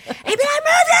did. He'd be like,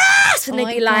 move this! And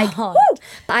they'd be like, woo!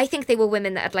 But I think they were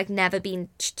women that had like never been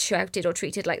shouted or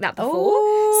treated like that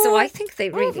before. So I think they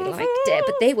really liked it.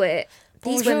 But they were,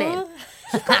 these women,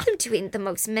 he got them doing the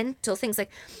most mental things,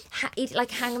 like he'd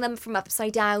like hang them from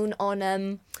upside down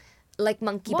on like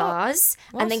monkey bars,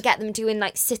 and then get them doing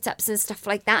like sit-ups and stuff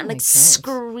like that, and like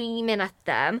screaming at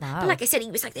them. But like I said,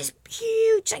 he was like this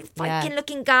huge like Viking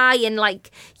looking guy, and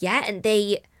like and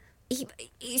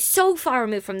he's so far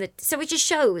removed from so it just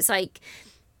shows like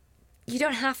you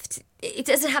don't have to, it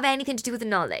doesn't have anything to do with the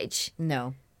knowledge.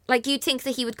 No. Like, you'd think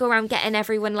that he would go around getting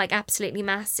everyone, like, absolutely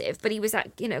massive. But he was,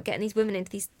 like, you know, getting these women into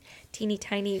these teeny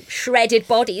tiny shredded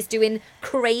bodies doing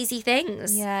crazy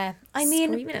things. Yeah. I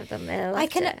mean, screaming at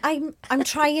them. I'm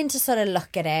trying to sort of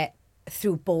look at it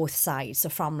through both sides. So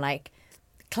from, like,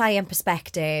 client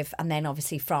perspective, and then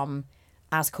obviously from,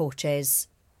 as coaches,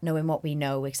 knowing what we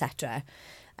know, etc.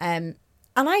 And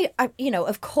I, you know,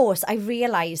 of course, I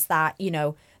realise that, you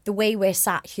know, the way we're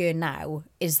sat here now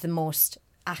is the most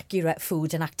accurate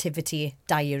food and activity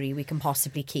diary we can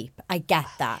possibly keep. I get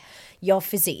that. Your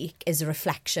physique is a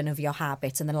reflection of your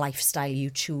habits and the lifestyle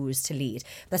you choose to lead.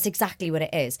 That's exactly what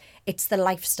it is. It's the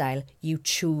lifestyle you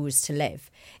choose to live.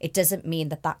 It doesn't mean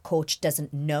that that coach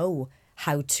doesn't know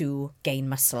how to gain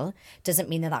muscle. It doesn't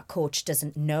mean that that coach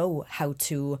doesn't know how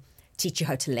to teach you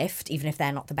how to lift, even if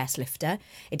they're not the best lifter.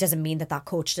 It doesn't mean that that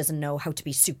coach doesn't know how to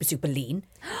be super, super lean.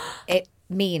 It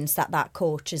means that that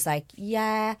coach is like,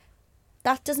 yeah,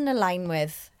 that doesn't align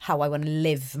with how I want to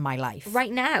live my life.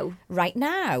 Right now. Right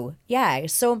now. Yeah.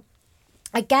 So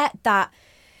I get that.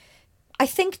 I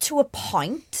think to a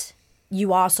point,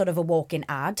 you are sort of a walking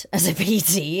ad as a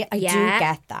PT. I do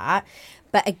get that.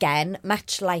 But again,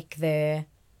 much like the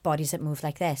bodies that move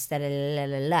like this,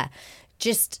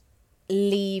 just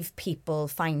leave people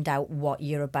find out what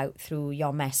you're about through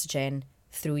your messaging,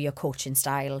 through your coaching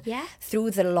style, through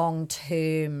the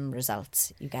long-term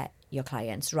results you get your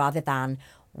clients, rather than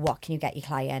what can you get your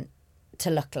client to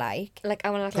look like. Like, I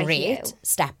want to look like you. Great.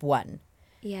 Step one.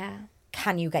 Yeah.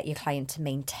 Can you get your client to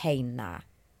maintain that?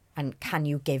 And can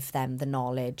you give them the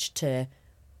knowledge to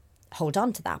hold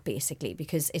on to that, basically?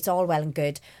 Because it's all well and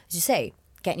good, as you say,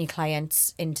 getting your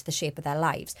clients into the shape of their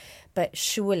lives. But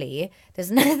surely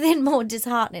there's nothing more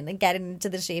disheartening than getting into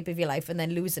the shape of your life and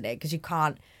then losing it because you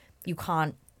can't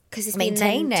because it's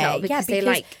maintain mental, it. Because they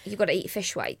like, you've got to eat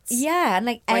fish whites. Yeah, and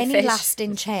like any fish.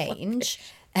 lasting change,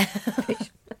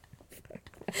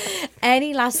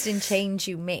 any lasting change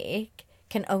you make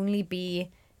can only be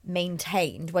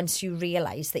maintained once you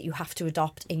realise that you have to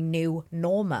adopt a new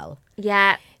normal.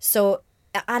 Yeah. So,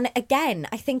 and again,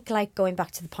 I think like going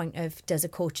back to the point of, does a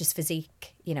coach's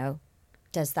physique, you know,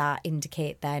 does that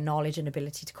indicate their knowledge and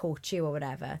ability to coach you or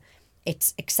whatever?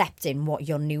 It's accepting what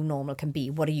your new normal can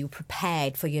be. What are you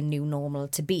prepared for your new normal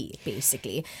to be,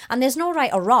 basically? And there's no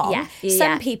right or wrong.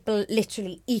 Some people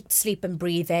literally eat, sleep and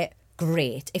breathe it.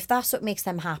 Great. If that's what makes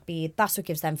them happy, that's what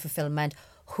gives them fulfillment.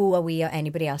 Who are we or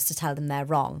anybody else to tell them they're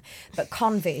wrong? But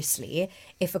conversely,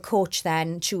 if a coach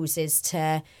then chooses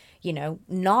to, you know,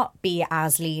 not be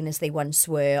as lean as they once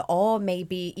were, or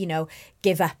maybe, you know,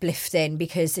 give up lifting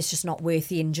because it's just not worth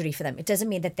the injury for them, it doesn't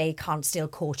mean that they can't still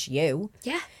coach you.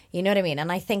 Yeah. You know what I mean?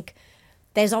 And I think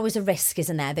there's always a risk,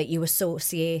 isn't there, that you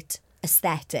associate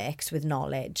aesthetics with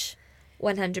knowledge.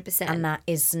 100%. And that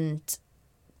isn't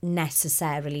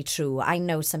necessarily true. I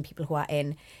know some people who are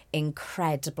in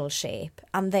incredible shape,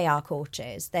 and they are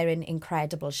coaches. They're in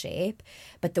incredible shape,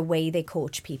 but the way they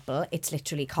coach people, it's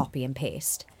literally copy and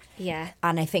paste. Yeah.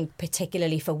 And I think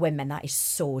particularly for women, that is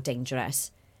so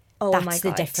dangerous. Oh, That's my the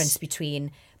God. difference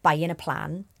between buying a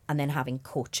plan and then having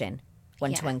coaching,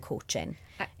 one-to-one coaching.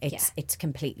 It's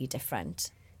completely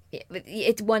different.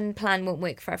 It's one plan won't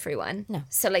work for everyone. No.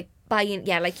 So like buying,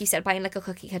 like you said, buying like a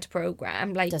cookie cutter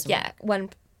program, like Doesn't work. one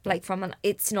like from an,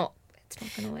 it's not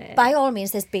gonna work. By all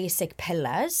means, there's basic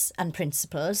pillars and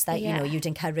principles that, you know, you'd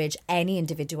encourage any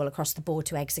individual across the board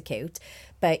to execute.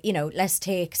 But, you know, let's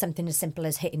take something as simple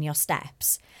as hitting your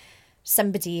steps.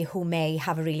 Somebody who may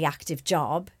have a really active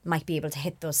job might be able to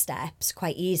hit those steps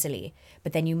quite easily.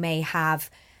 But then you may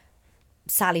have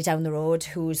Sally down the road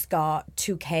who's got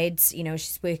 2 kids, you know,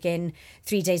 she's working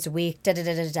 3 days a week,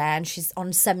 and she's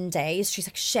on some days, she's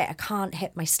like, shit, I can't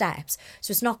hit my steps.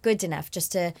 So it's not good enough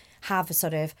just to have a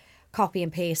sort of copy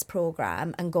and paste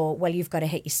program and go, well, you've got to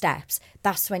hit your steps.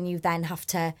 That's when you then have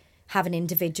to have an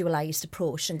individualized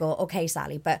approach and go, okay,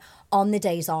 Sally, but on the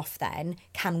days off then,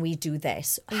 can we do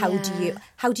this? How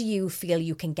do you feel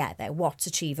you can get there? What's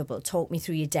achievable? Talk me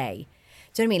through your day.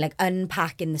 Do you know what I mean? Like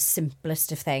unpacking the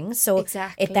simplest of things. So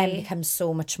it then becomes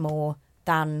so much more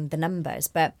than the numbers.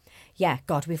 But yeah,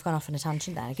 God, we've gone off on a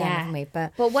tangent there again, haven't we?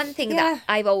 But one thing that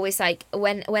I've always like,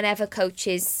 whenever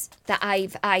coaches that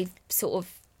I've sort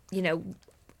of, you know,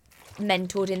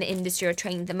 mentored in the industry or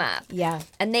trained them up,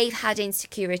 and they've had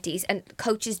insecurities, and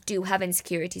coaches do have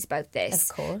insecurities about this.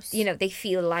 Of course, you know, they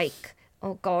feel like,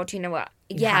 oh God, you know what?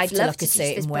 I'd love to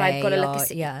teach this, but I've got to look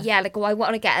like, oh, I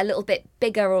want to get a little bit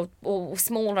bigger or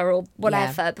smaller or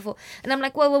whatever before. And I'm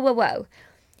like, whoa.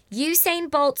 Usain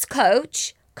Bolt's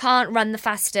coach can't run the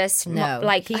fastest. No,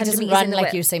 like he doesn't run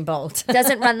like Usain Bolt.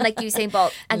 Doesn't run like Usain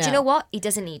Bolt. And do you know what? He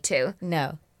doesn't need to.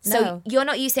 No. So you're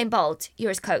not Usain Bolt, you're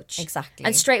his coach. Exactly.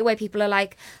 And straight away people are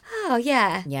like, oh,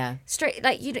 yeah. Yeah. Straight,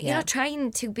 like, you're not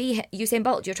trying to be Usain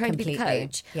Bolt, you're trying to be the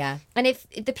coach. Yeah. And if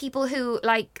the people who,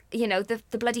 like, you know, the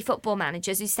bloody football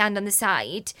managers who stand on the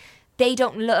side, they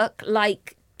don't look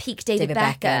like peak David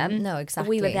Beckham. No, exactly.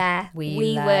 We were there.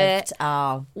 We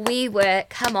were,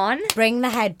 come on. Bring the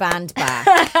headband back.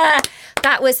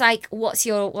 That was like, what's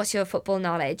your football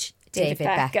knowledge? David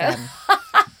Beckham.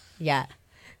 Yeah.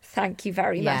 Thank you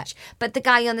very much. But the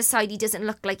guy on the side, he doesn't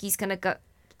look like he's going to go...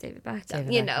 David Beckham.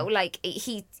 You know, like,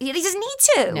 he doesn't need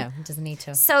to. No, he doesn't need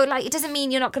to. So, like, it doesn't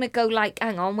mean you're not going to go, like,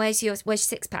 hang on, where's your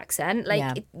six-pack then?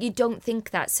 Like, you don't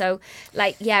think that. So,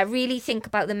 like, really think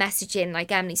about the messaging,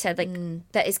 like Emily said, like,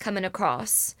 that is coming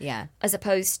across. Yeah. As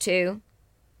opposed to,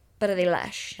 but are they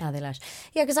lush? Are they lush?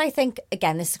 Yeah, because I think,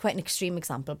 again, this is quite an extreme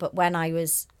example, but when I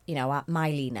was, you know, at my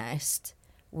leanest...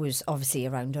 was obviously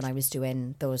around when I was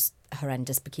doing those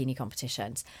horrendous bikini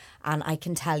competitions. And I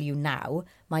can tell you now,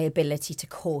 my ability to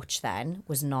coach then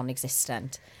was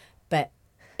non-existent. But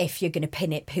if you're going to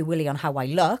pin it purely on how I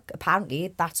look,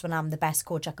 apparently that's when I'm the best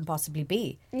coach I can possibly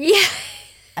be. Yeah.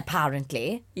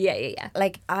 Apparently. Yeah.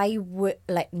 Like, I would,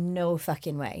 like, no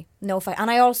fucking way.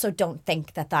 And I also don't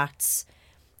think that that's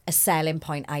a selling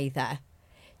point either.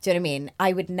 Do you know what I mean?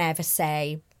 I would never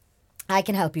say... I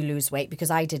can help you lose weight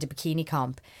because I did a bikini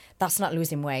comp. That's not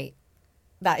losing weight.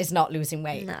 That is not losing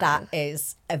weight. No. That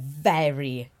is a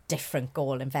very different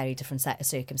goal and very different set of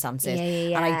circumstances.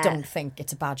 Yeah. And I don't think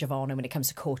it's a badge of honour when it comes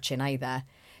to coaching either.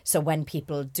 So when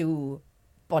people do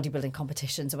bodybuilding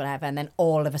competitions or whatever, and then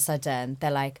all of a sudden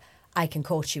they're like, I can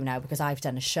coach you now because I've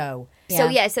done a show.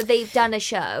 Yeah. So they've done a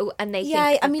show and they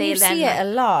think I mean, you see it like... a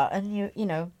lot, and you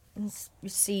know, you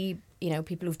see, you know,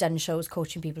 people who've done shows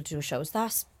coaching people to do shows.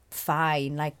 That's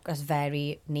fine, like, that's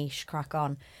very niche, crack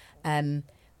on.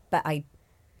 But I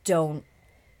don't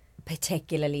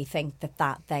particularly think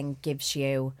that then gives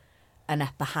you an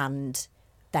upper hand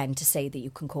then to say that you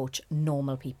can coach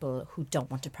normal people who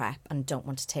don't want to prep and don't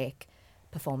want to take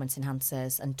performance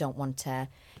enhancers and don't want to,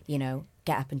 you know,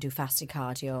 get up and do fasted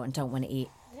cardio and don't want to eat,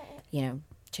 you know,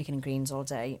 chicken and greens all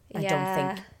day. I don't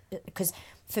think, because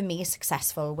for me,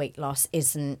 successful weight loss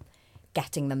isn't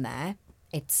getting them there.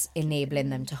 It's enabling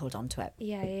them to hold on to it.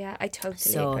 Yeah, I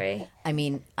totally agree. I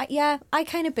mean, I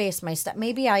kind of base my stuff.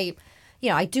 Maybe I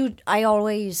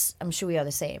always, I'm sure we are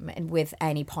the same, and with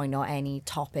any point or any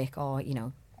topic or, you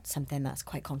know, something that's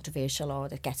quite controversial or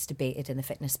that gets debated in the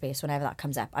fitness space, whenever that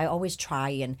comes up, I always try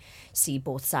and see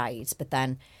both sides. But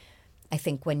then I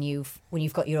think when you've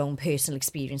got your own personal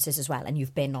experiences as well, and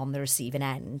you've been on the receiving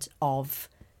end of,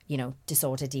 you know,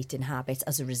 disordered eating habits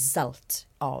as a result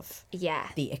of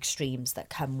the extremes that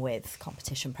come with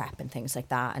competition prep and things like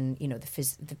that, and, you know,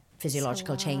 the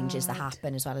physiological changes that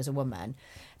happen as well as a woman,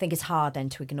 I think it's hard then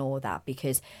to ignore that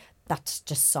because that's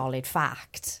just solid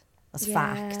fact. That's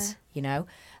fact, you know.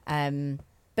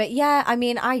 But yeah, I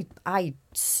mean, I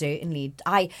certainly,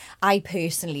 I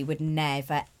personally would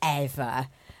never ever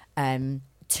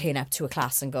turn up to a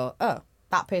class and go, oh,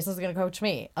 that person's going to coach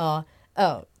me, or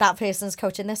oh, that person's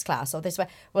coaching this class, or this way.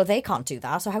 Well, they can't do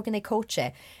that, so how can they coach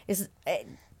it? It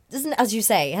doesn't, as you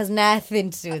say, it has nothing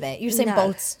to do with it. Usain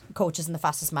Bolt's coach isn't the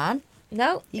fastest man.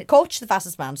 No. He coached the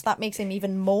fastest man, so that makes him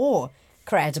even more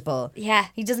credible. Yeah.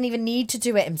 He doesn't even need to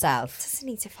do it himself. Doesn't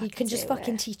need to fucking He can just do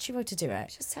fucking it. teach you how to do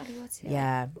it. Just tell you what to do.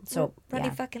 Yeah. So, run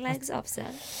your fucking legs off,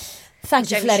 son.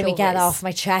 Thank you for letting me get off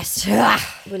my chest. We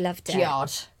loved it.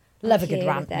 God. Love a good here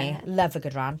rant, with me. it. Love a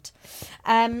good rant.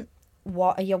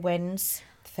 What are your wins,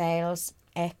 fails,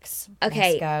 X?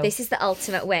 Okay, Let's go. this is the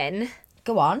ultimate win.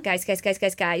 Go on. Guys. What?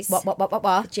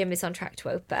 The gym is on track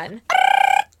to open.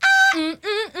 Come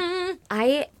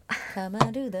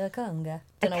and do the conga.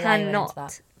 I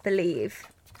cannot believe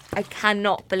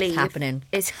It's happening.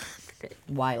 it's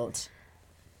Wild.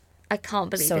 I can't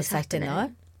believe So this exciting, happening.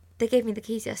 though. They gave me the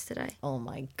keys yesterday. Oh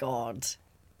my God.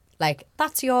 Like,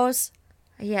 that's yours.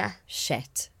 Yeah.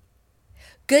 Shit.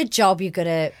 Good job you got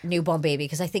a newborn baby,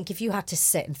 because I think if you had to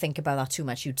sit and think about that too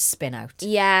much, you'd spin out.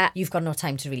 Yeah. You've got no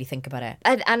time to really think about it.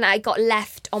 And I got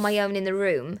left on my own in the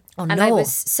room. Oh, and no. I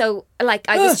was so, like,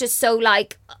 I was just so,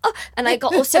 like, and I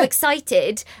got so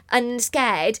excited and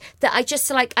scared that I just,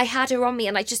 like, I had her on me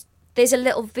and I just, there's a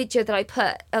little video that I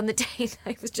put on the day that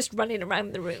I was just running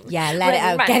around the room. Yeah, let it running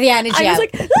out. around. Get the energy I out. was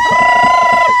like,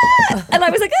 "Ah!" And I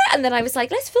was like, "Ah!" And then I was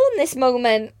like, let's film this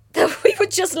moment that we were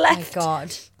just left Oh my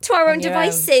God. to our own On your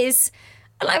devices.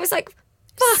 And I was like,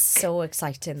 fuck. So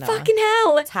exciting, though. Fucking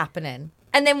hell. It's happening.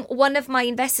 And then one of my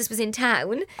investors was in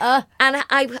town,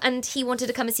 and he wanted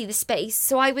to come and see the space,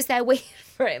 so I was there waiting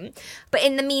for him. But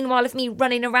in the meanwhile of me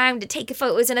running around and taking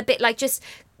photos and a bit like just,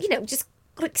 just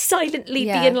like silently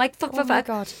being like fuck. Oh my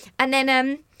God. And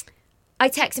then I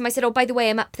texted him. I said, "Oh, by the way,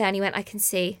 I'm up there," and he went, "I can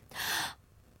see."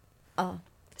 Oh.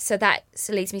 So that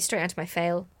leads me straight onto my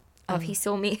fail of he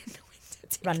saw me in the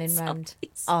window Running round.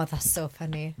 Oh, that's so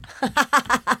funny.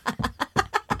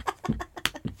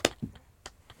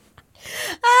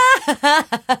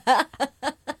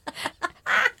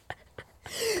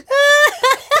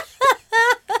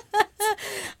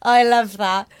 I love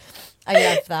that. I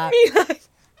love that.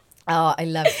 Oh, I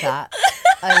love that.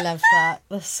 I love that.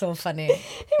 That's so funny.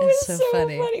 It's so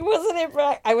funny. Wasn't it,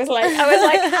 Brooke? I was like,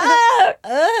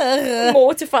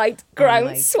 mortified, ground,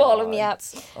 my swallow me God. up.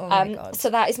 Oh my God.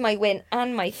 So that is my win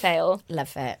and my fail,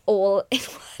 Love it. all in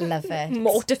one Love it.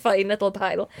 mortifying little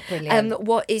pile. Brilliant.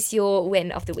 What is your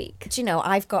win of the week? Do you know,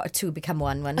 I've got a two become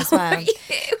one as well. You.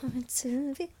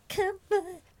 To become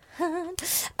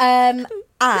one.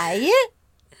 I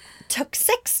took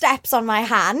 6 steps on my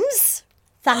hands.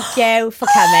 Thank you for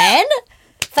coming.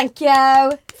 Thank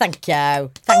you. Thank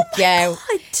you. Thank you.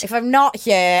 God. If I'm not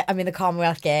here, I'm in the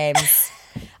Commonwealth Games.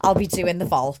 I'll be doing the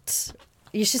vault.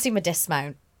 You should see my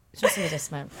dismount. You should see my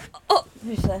dismount. Oh,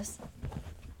 Who's this?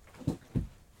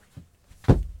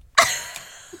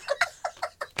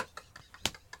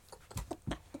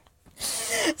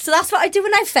 So that's what I do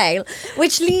when I fail,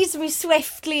 which leads me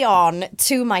swiftly on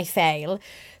to my fail.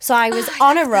 So I was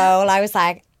on a roll. I was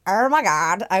like, oh my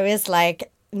God. I was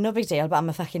like, no big deal, but I'm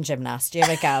a fucking gymnast. Here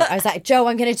we go. I was like, Joe,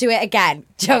 I'm going to do it again.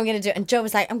 Joe, I'm going to do it. And Joe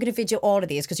was like, I'm going to video all of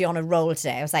these because you're on a roll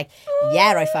today. I was like,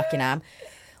 yeah, I fucking am.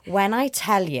 When I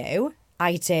tell you,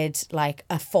 I did like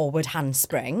a forward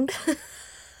handspring.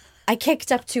 I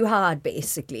kicked up too hard,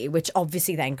 basically, which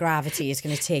obviously then gravity is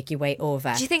going to take your weight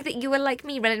over. do you think that you were like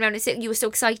me running around and you were so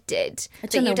excited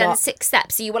that don't know you'd done what. 6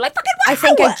 steps, so you were like, fucking wow! I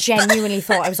think I genuinely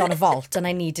thought I was on a vault and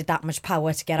I needed that much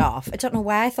power to get off. I don't know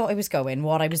where I thought I was going,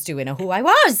 what I was doing, or who I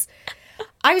was.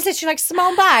 I was literally like,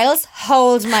 Simone Biles,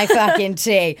 hold my fucking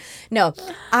tea. No,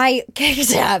 I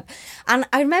kicked up. And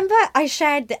I remember I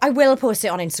shared, I will post it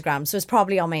on Instagram, so it's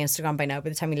probably on my Instagram by now by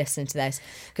the time you listen to this,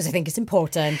 because I think it's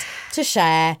important to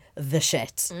share the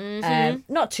shit.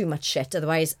 Not too much shit,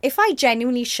 otherwise. If I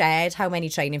genuinely shared how many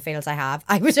training fails I have,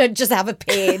 I would just have a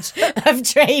page of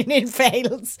training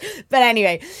fails. But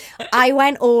anyway, I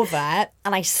went over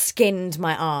and I skinned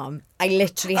my arm. I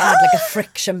literally had like a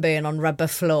friction burn on rubber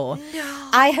floor. No.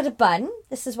 I had a bun.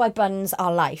 This is why buns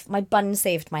are life. My bun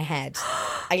saved my head.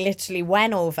 I literally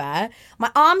went over.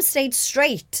 My arm stayed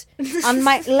straight and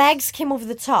my legs came over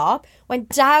the top, went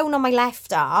down on my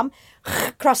left arm,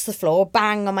 across the floor,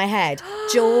 bang on my head.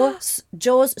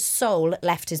 Joe's soul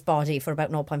left his body for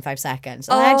about 0.5 seconds.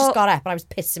 And I just got up and I was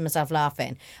pissing myself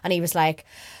laughing. And he was like,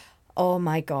 oh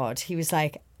my God. He was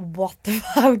like,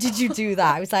 how did you do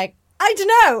that? I was like, I don't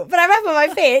know, but I'm up on my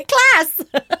feet. Class!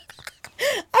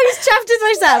 I was chuffed with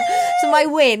myself. So my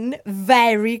win,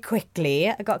 very quickly,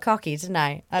 I got cocky, didn't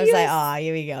I? I was like,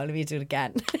 here we go, let me do it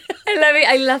again. I love it.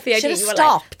 I love the idea. Should have You were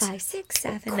stopped. Like, 5, 6,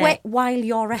 7, Quit while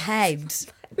you're ahead.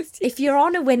 If you're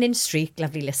on a winning streak,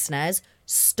 lovely listeners,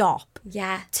 stop.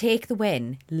 Yeah. Take the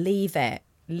win. Leave it.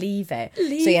 Leave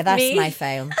so yeah, that's me. my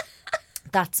fail.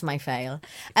 That's my fail.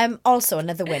 Also,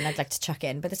 another win I'd like to chuck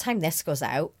in. By the time this goes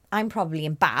out, I'm probably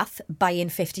in Bath buying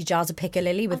 50 jars of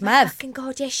Piccadilly with Mev. Fucking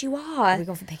God, yes, you are. We're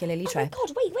going for Piccadilly Oh trip. my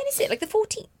God, wait, when is it? Like the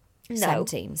 14th? No.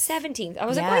 17th. 17th. I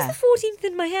was like, Yeah. why is the 14th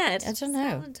in my head? I don't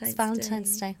know. It's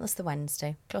Valentine's Day. That's the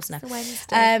Wednesday. Close enough. The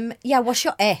Wednesday. Yeah, what's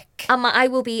your ick? I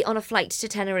will be on a flight to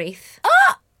Tenerife.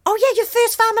 Oh yeah, your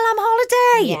first family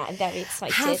holiday. Yeah, I'm very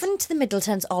excited. Haven't the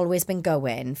Middletons always been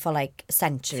going for like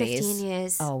centuries? 15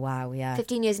 years. Oh wow, yeah.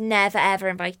 15 years, never ever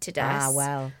invited us. Ah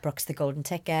well, Brooke's the golden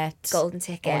ticket. Golden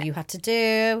ticket. All you had to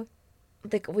do.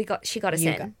 She got us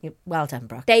in. Well done,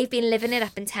 Brooke. They've been living it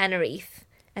up in Tenerife,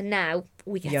 and now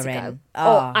we get You're to in. go.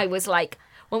 Oh. I was like,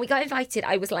 When we got invited,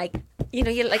 I was like, you know,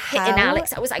 you're like hitting How?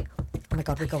 Alex. I was like, Oh my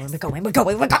God, we're going.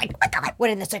 We're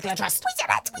in the circle of trust.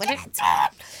 We did it.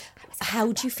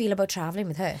 How do you feel about travelling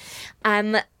with her?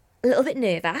 I'm a little bit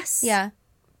nervous. Yeah.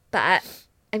 But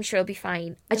I'm sure it'll be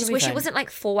fine. I just be wish fine. it wasn't like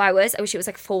 4 hours. I wish it was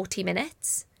like 40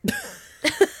 minutes.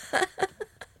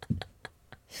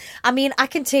 I mean, I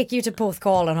can take you to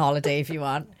Porthcawl on holiday if you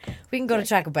want. We can go to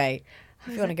Tracker Bay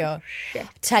if you want to go. Shit.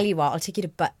 Tell you what, I'll take you to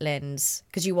Butlins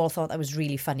because you all thought that was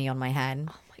really funny on my hen.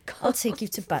 Oh my God. I'll take you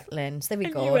to Butlins. There we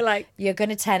And go. you were like- you're going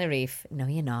to Tenerife. No,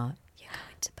 you're not. You're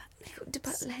going to Butlins. Go to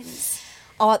Butlins.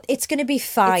 Oh, it's going to be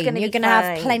fine. gonna You're be going to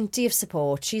have fine. plenty of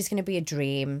support. She's going to be a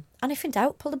dream. And if in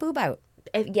doubt, pull the boob out.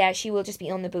 Yeah, she will just be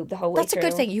on the boob the whole way That's a through.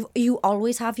 good thing. You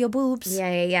always have your boobs.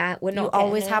 Yeah. We're not You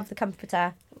always getting it. have the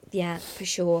comforter. Yeah, for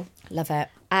sure. Love it.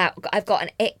 I've got an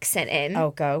ick sent in.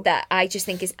 Oh, go. That I just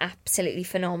think is absolutely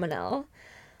phenomenal.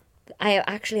 I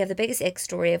actually have the biggest ick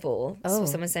story of all. So Oh.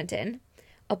 someone sent in.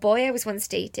 A boy I was once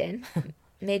dating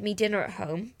made me dinner at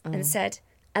home and said,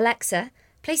 Alexa,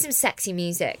 play some sexy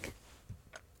music.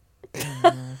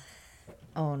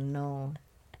 Oh, no.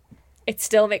 It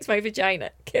still makes my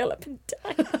vagina curl up and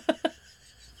die.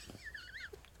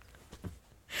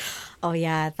 Oh,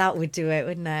 yeah, that would do it,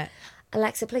 wouldn't it?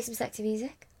 Alexa, play some sexy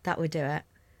music. That would do it.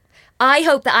 I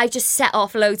hope that I just set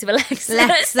off loads of Alexas.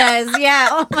 Lexus, yeah.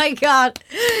 Oh my God.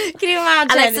 Can you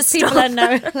imagine? Alexa, People stop. are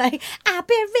know, like, I've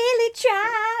been really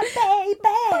trying, baby.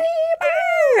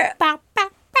 Bow, bow,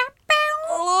 bow, bow.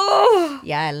 Oh.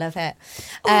 Yeah, I love it.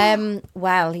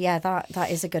 Well, yeah,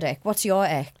 that is a good ick. What's your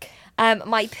ick?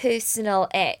 My personal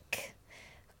ick.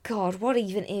 God, what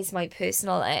even is my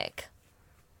personal ick?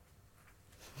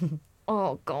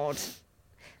 Oh God.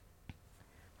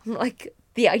 Like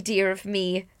the idea of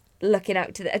me looking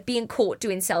out to being caught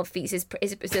doing selfies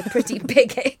is a pretty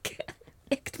big ick.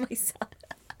 Icked myself.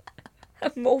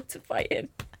 I'm mortifying.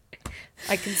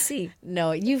 I can see.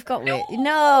 No, you've got it.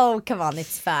 No, come on,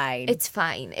 it's fine. It's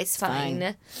fine. It's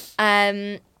fine.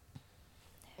 fine.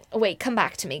 Wait, come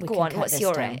back to me. Go can on. cut What's this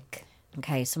your down. ick?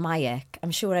 Okay, so my ick,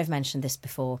 I'm sure I've mentioned this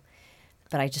before,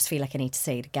 but I just feel like I need to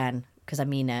say it again because I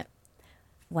mean it.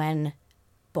 When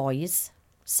boys,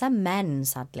 some men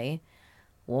sadly,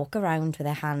 walk around with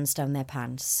their hands down their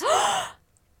pants.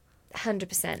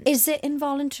 100%. Is it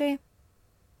involuntary?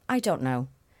 I don't know.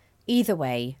 Either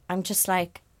way, I'm just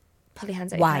like, Pull your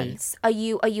hands out Why? your pants. Are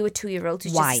you a 2-year-old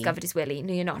who's Why? just discovered his willy?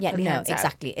 No, you're not. yeah, Pull your no, hands out.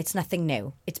 exactly. It's nothing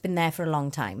new. It's been there for a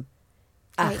long time.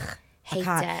 I Ugh, hate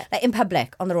can't. it. Like in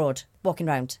public, on the road, walking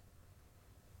round.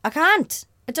 I can't.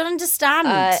 I don't understand.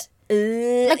 Like, what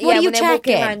are you when they're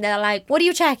walking checking? around, they're like, What are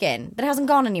you checking? That hasn't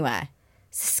gone anywhere.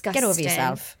 it's disgusting. Get over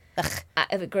yourself. Ugh.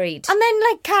 I've agreed. And then,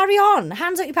 like, carry on.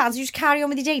 Hands out your pants. You just carry on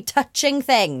with your day, touching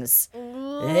things.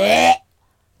 Blech.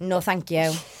 No, thank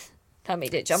you. That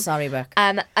made it jump. Sorry, Brooke.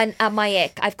 And my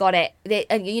ick, I've got it.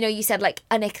 And you know, you said like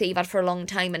an ick that you've had for a long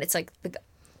time, and it's like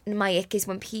my ick is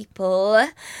when people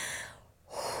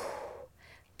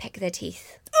pick their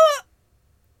teeth.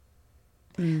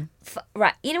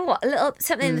 Right, you know what? A little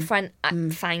something in the front,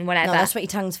 fine, whatever. No, that's what your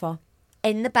tongue's for.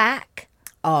 In the back,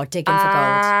 Oh, digging for gold.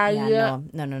 I Yeah,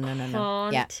 no.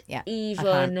 Yeah, can't yeah.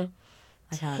 even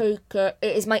I can't. take it.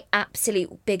 It is my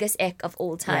absolute biggest ick of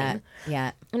all Yeah, time.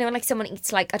 yeah. You know, when like someone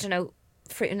eats like, I don't know,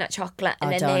 fruit and nut chocolate, and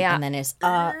Oh, then don't. they are, And then it's,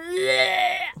 and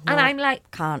I'm like,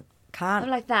 can't. I'm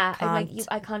like that. I'm like, Can't.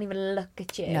 I can't even look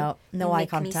at you. No You eye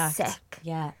make me contact. sick.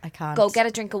 Yeah, I can't. Go get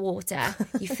a drink of water,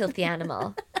 you filthy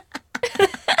animal.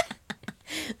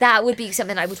 That would be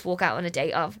something I would walk out on a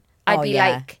date of. I'd Oh, be yeah.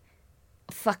 like,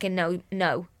 fucking no,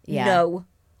 Yeah. no.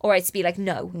 Or I'd be like,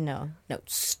 no. No,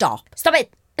 stop. Stop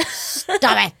it.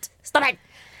 Stop it. Stop it.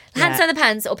 Hands Yeah. down the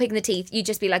pants or picking the teeth. You'd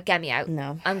just be like, get me out.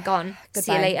 No. I'm gone.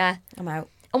 See you Goodbye. later. I'm out.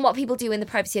 And what people do in the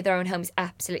privacy of their own home is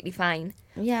absolutely fine.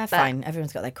 Yeah, fine.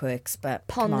 Everyone's got their quirks, but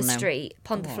Pond come the on now. street,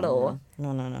 pond the floor.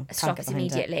 No. Can't Stop get it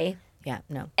behind immediately. Yeah,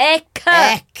 no. Ick.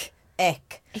 Ick.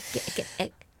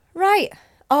 Ick. Right.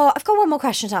 Oh, I've got one more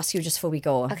question to ask you just before we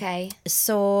go. Okay.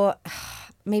 So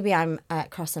maybe I'm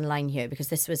crossing the line here because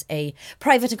this was a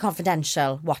private and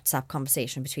confidential WhatsApp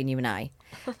conversation between you and I.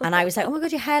 And I was like, oh my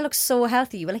God, your hair looks so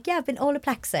healthy. You were like, yeah, I've been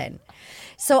Olaplexing.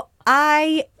 So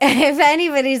if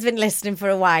anybody's been listening for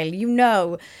a while, you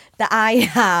know that I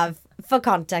have, for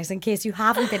context, in case you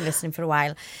haven't been listening for a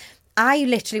while, I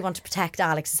literally want to protect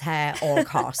Alex's hair at all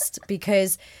cost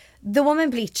because the woman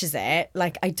bleaches it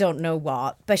like I don't know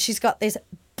what, but she's got this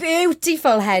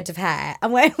beautiful head of hair.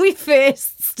 And when we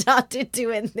first started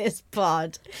doing this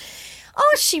pod,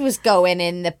 she was going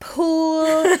in the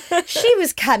pool. She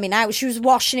was coming out. She was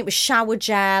washing it with shower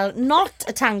gel, not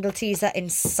a tangle teaser in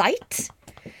sight.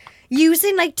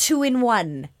 Using like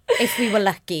 2-in-1. if we were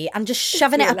lucky, and just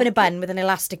shoving it up in a bun with an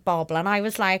elastic bobble. And I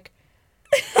was like,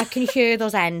 I can hear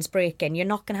those ends breaking. You're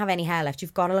not going to have any hair left.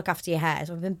 You've got to look after your hair.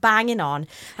 So I've been banging on.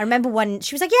 I remember when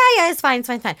she was like, yeah, it's fine, it's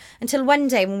fine, it's fine. Until one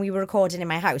day when we were recording in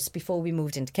my house before we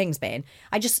moved into Kingsbane,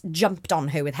 I just jumped on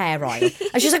her with hair oil.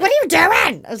 And she was like, what are you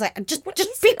doing? I was like, just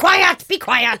be quiet, be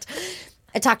quiet.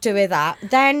 Attacked her with that.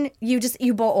 Then you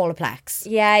bought Olaplex.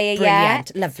 Yeah.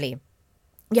 Brilliant. Lovely.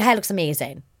 Your hair looks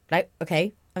amazing. Like,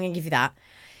 okay, I'm going to give you that.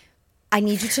 I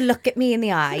need you to look at me in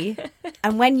the eye.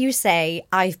 And when you say,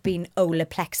 I've been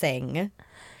Olaplexing,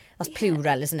 that's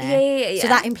plural, isn't it? Yeah. So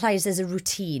that implies there's a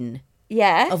routine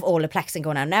Yeah. of Olaplexing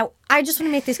going on. Now, I just want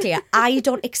to make this clear. I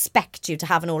don't expect you to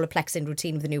have an Olaplexing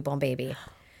routine with a newborn baby.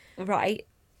 Right.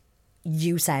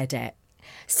 You said it.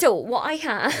 So what I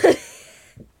have...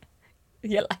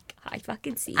 You're like, I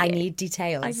fucking see I it. need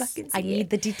details. I fucking see I need it.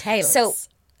 the details. So,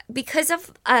 because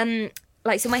of,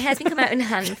 so my hair's been coming out in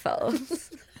handfuls.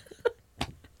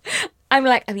 I'm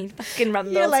like, fucking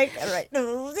rumbles. You're like, all right,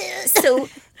 no. So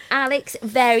Alex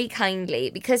very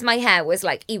kindly, because my hair was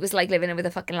like, he was like living with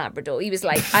a fucking Labrador. He was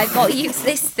like, I've got to use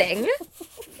this thing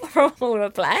from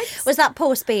Olaplex. Was that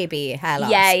post-baby hair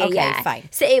loss? Yeah. Okay, fine.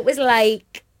 So it was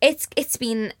like, it's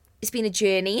been a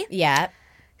journey. Yeah.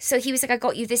 So he was like, I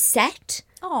got you this set.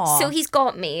 Aw. So he's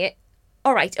got me.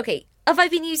 All right, okay. Have I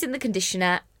been using the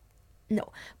conditioner?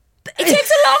 No. But it takes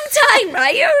a long time,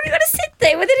 right? You only got to sit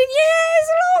there with it in your hair. It's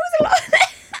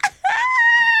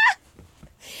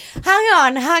a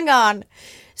long. Hang on.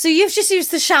 So you've just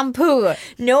used the shampoo.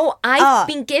 No, I've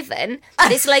been given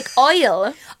this like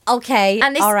oil Okay,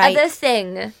 and this all right. other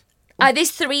thing.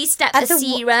 This 3-step At the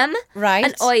serum, right.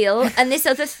 an oil, and this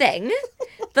other thing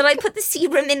that I put the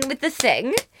serum in with the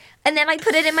thing, and then I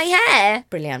put it in my hair.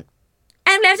 Brilliant.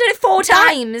 And I've done it 4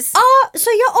 times. Oh, so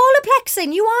you're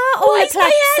Olaplexing. You are Why is my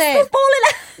hair Olaplexing. still falling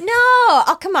out? No.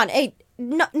 Oh, come on. Hey,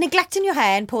 neglecting your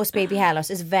hair and post-baby hair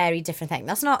loss is a very different thing.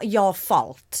 That's not your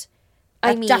fault.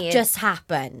 That just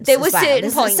happens. There were as well. certain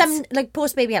There's points. some like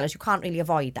post-baby hair loss, you can't really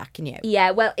avoid that, can you?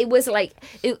 Yeah, well, it was like,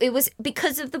 it was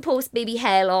because of the post-baby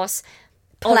hair loss.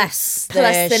 Plus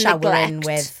the showering neglect.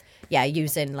 with,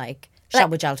 using like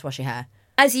shower gel to wash your hair.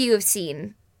 As you have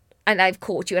seen, and I've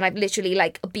caught you, and I've literally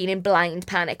like been in blind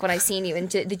panic when I've seen you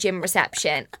into the gym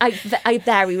reception. I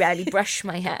very rarely brush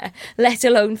my hair, let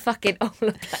alone fucking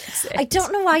Olaplex it. I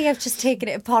don't know why I've just taken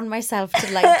it upon myself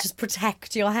to like just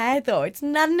protect your hair though. It's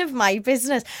none of my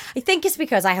business. I think it's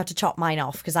because I had to chop mine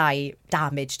off because I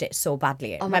damaged it so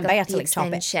badly. Oh my Remember, God, I had to the like chop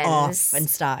it extensions. off and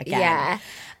start again. Yeah.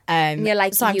 And you're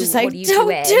like, so I'm just what like, are you don't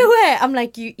doing? do it. I'm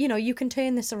like, you know, you can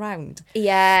turn this around.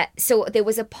 Yeah, so there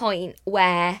was a point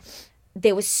where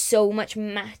there was so much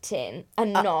matting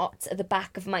and knots at the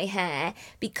back of my hair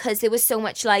because there was so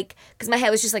much like, because my hair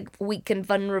was just like weak and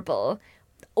vulnerable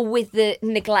with the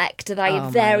neglect that I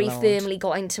had very firmly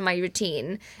got into my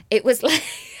routine. It was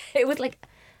like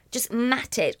just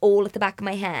matted all at the back of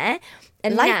my hair.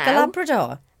 And Like now, a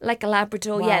Labrador. like a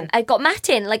Labrador, Wow. yeah. I got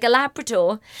matting like a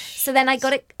Labrador. So then I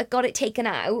got it taken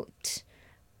out.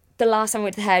 The last time I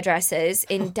went to the hairdressers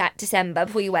in December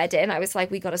before your wedding, I was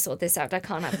like, we got to sort this out. I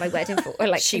can't have my wedding photo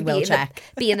like She be will in check.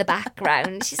 be in the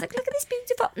background. She's like, look at this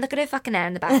beautiful. Look at her fucking hair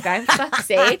in the background. For fuck's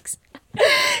sakes.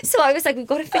 So I was like, we've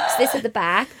got to fix this at the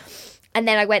back. And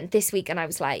then I went this week and I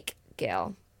was like,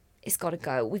 girl, it's got to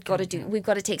go. We've got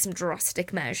to take some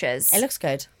drastic measures. It looks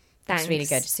good. Thanks. It's really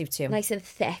good. It suits you. Nice and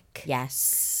thick.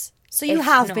 Yes. So you If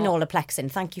have been not-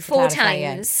 Olaplexing. Thank you for 4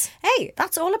 clarifying. times. Hey,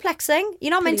 that's Olaplexing. You're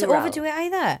not meant to Plural. overdo it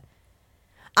either.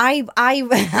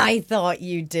 I thought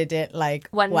you did it like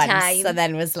One once time. and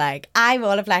then was like, I'm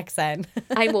Olaplexing.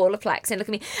 I'm Olaplex and look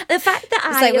at me. The fact that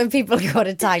It's like when people go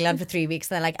to Thailand for 3 weeks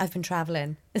and they're like, I've been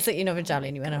travelling. It's like, you've not been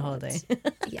travelling, you went on holiday.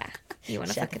 yeah, you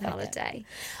want a Shut fucking the fuck holiday.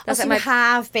 That's That's like like you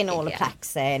have been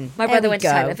Olaplexing. my There brother we went to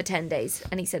go. Thailand for 10 days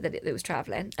and he said that it was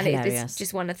travelling. And it was Hilarious.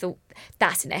 just one of the...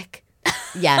 That's Nick.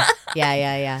 Yeah.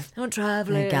 I'm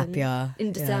travelling Gap year.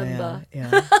 in December. Yeah.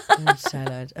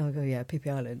 Thailand. Oh, God, yeah. PP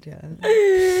Island, yeah.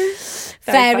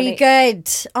 funny. Very good.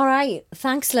 All right.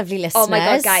 Thanks, lovely listeners. Oh my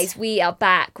God, guys, we are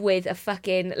back with a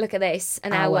fucking... Look at this.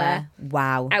 An hour.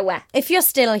 Wow. Hour. If you're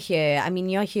still here, I mean,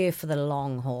 you're here for the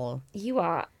long haul.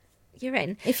 You're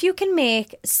in. If you can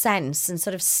make sense and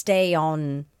sort of stay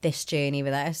on this journey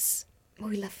with us,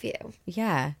 We love you.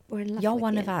 yeah, We're in love you're with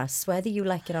one you. of us, whether you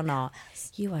like it or not.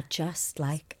 You are just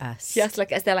like us. Just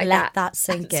like us. They're like Let that. that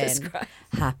sink And in. subscribe.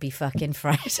 Happy fucking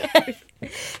Friday.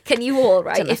 Can you all,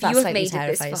 right? Don't know If if that you have slightly made it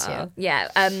this terrifies far. you.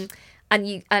 Yeah.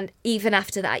 And even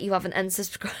after that, you haven't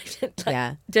unsubscribed and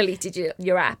Yeah. deleted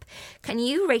your app. Can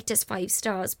you rate us 5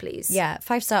 stars, please? Yeah,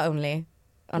 5-star only.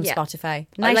 on Yeah. Spotify.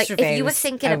 Or, Nice like, reviews. if you were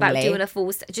thinking about only. doing a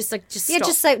full, just Yeah,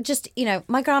 stop. just you know,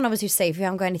 my gran always used to say, if you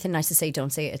haven't got anything nice to say,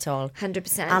 don't say it at all.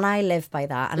 100%. And I live by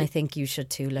that, and I think you should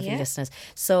too, lovely Yeah. listeners.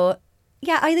 So,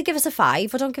 yeah, either give us a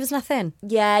 5 or don't give us nothing.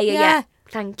 Yeah.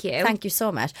 Thank you. Thank you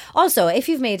so much. Also, if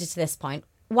you've made it to this point,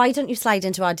 why don't you slide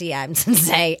into our DMs and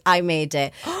say, I made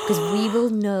it? Because we will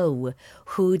know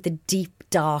who the deep,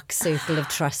 dark circle of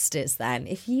trust is then.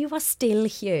 If you are still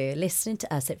here listening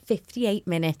to us at 58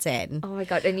 minutes in. Oh my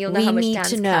God, and you'll know how much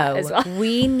Dan's cut as well.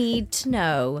 We need to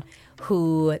know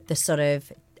who the sort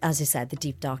of, as I said, the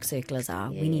deep, dark circlers are.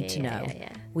 We need to know. Yeah.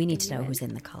 We need to know who's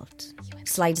in the cult.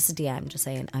 Slide us a DM just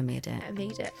saying, I made it. I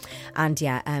made it. And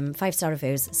yeah, 5-star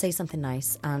reviews, say something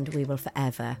nice, and we will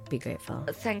forever be grateful.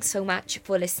 Thanks so much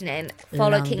for listening.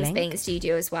 Follow Long King's link. Paint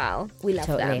Studio as well. We love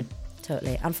them.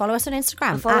 Totally. And follow us on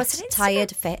Instagram. follow at us on Instagram.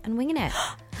 Tired, Fit and Winging It.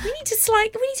 We need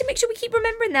to make sure we keep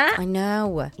remembering that. I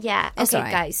know. Yeah. It's Okay, all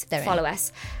right. guys, They're in. follow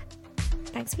us.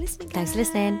 Thanks for listening. Thanks for guys.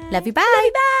 listening. Love you. Bye.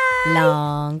 Bye.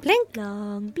 Long blink.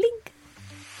 Long blink.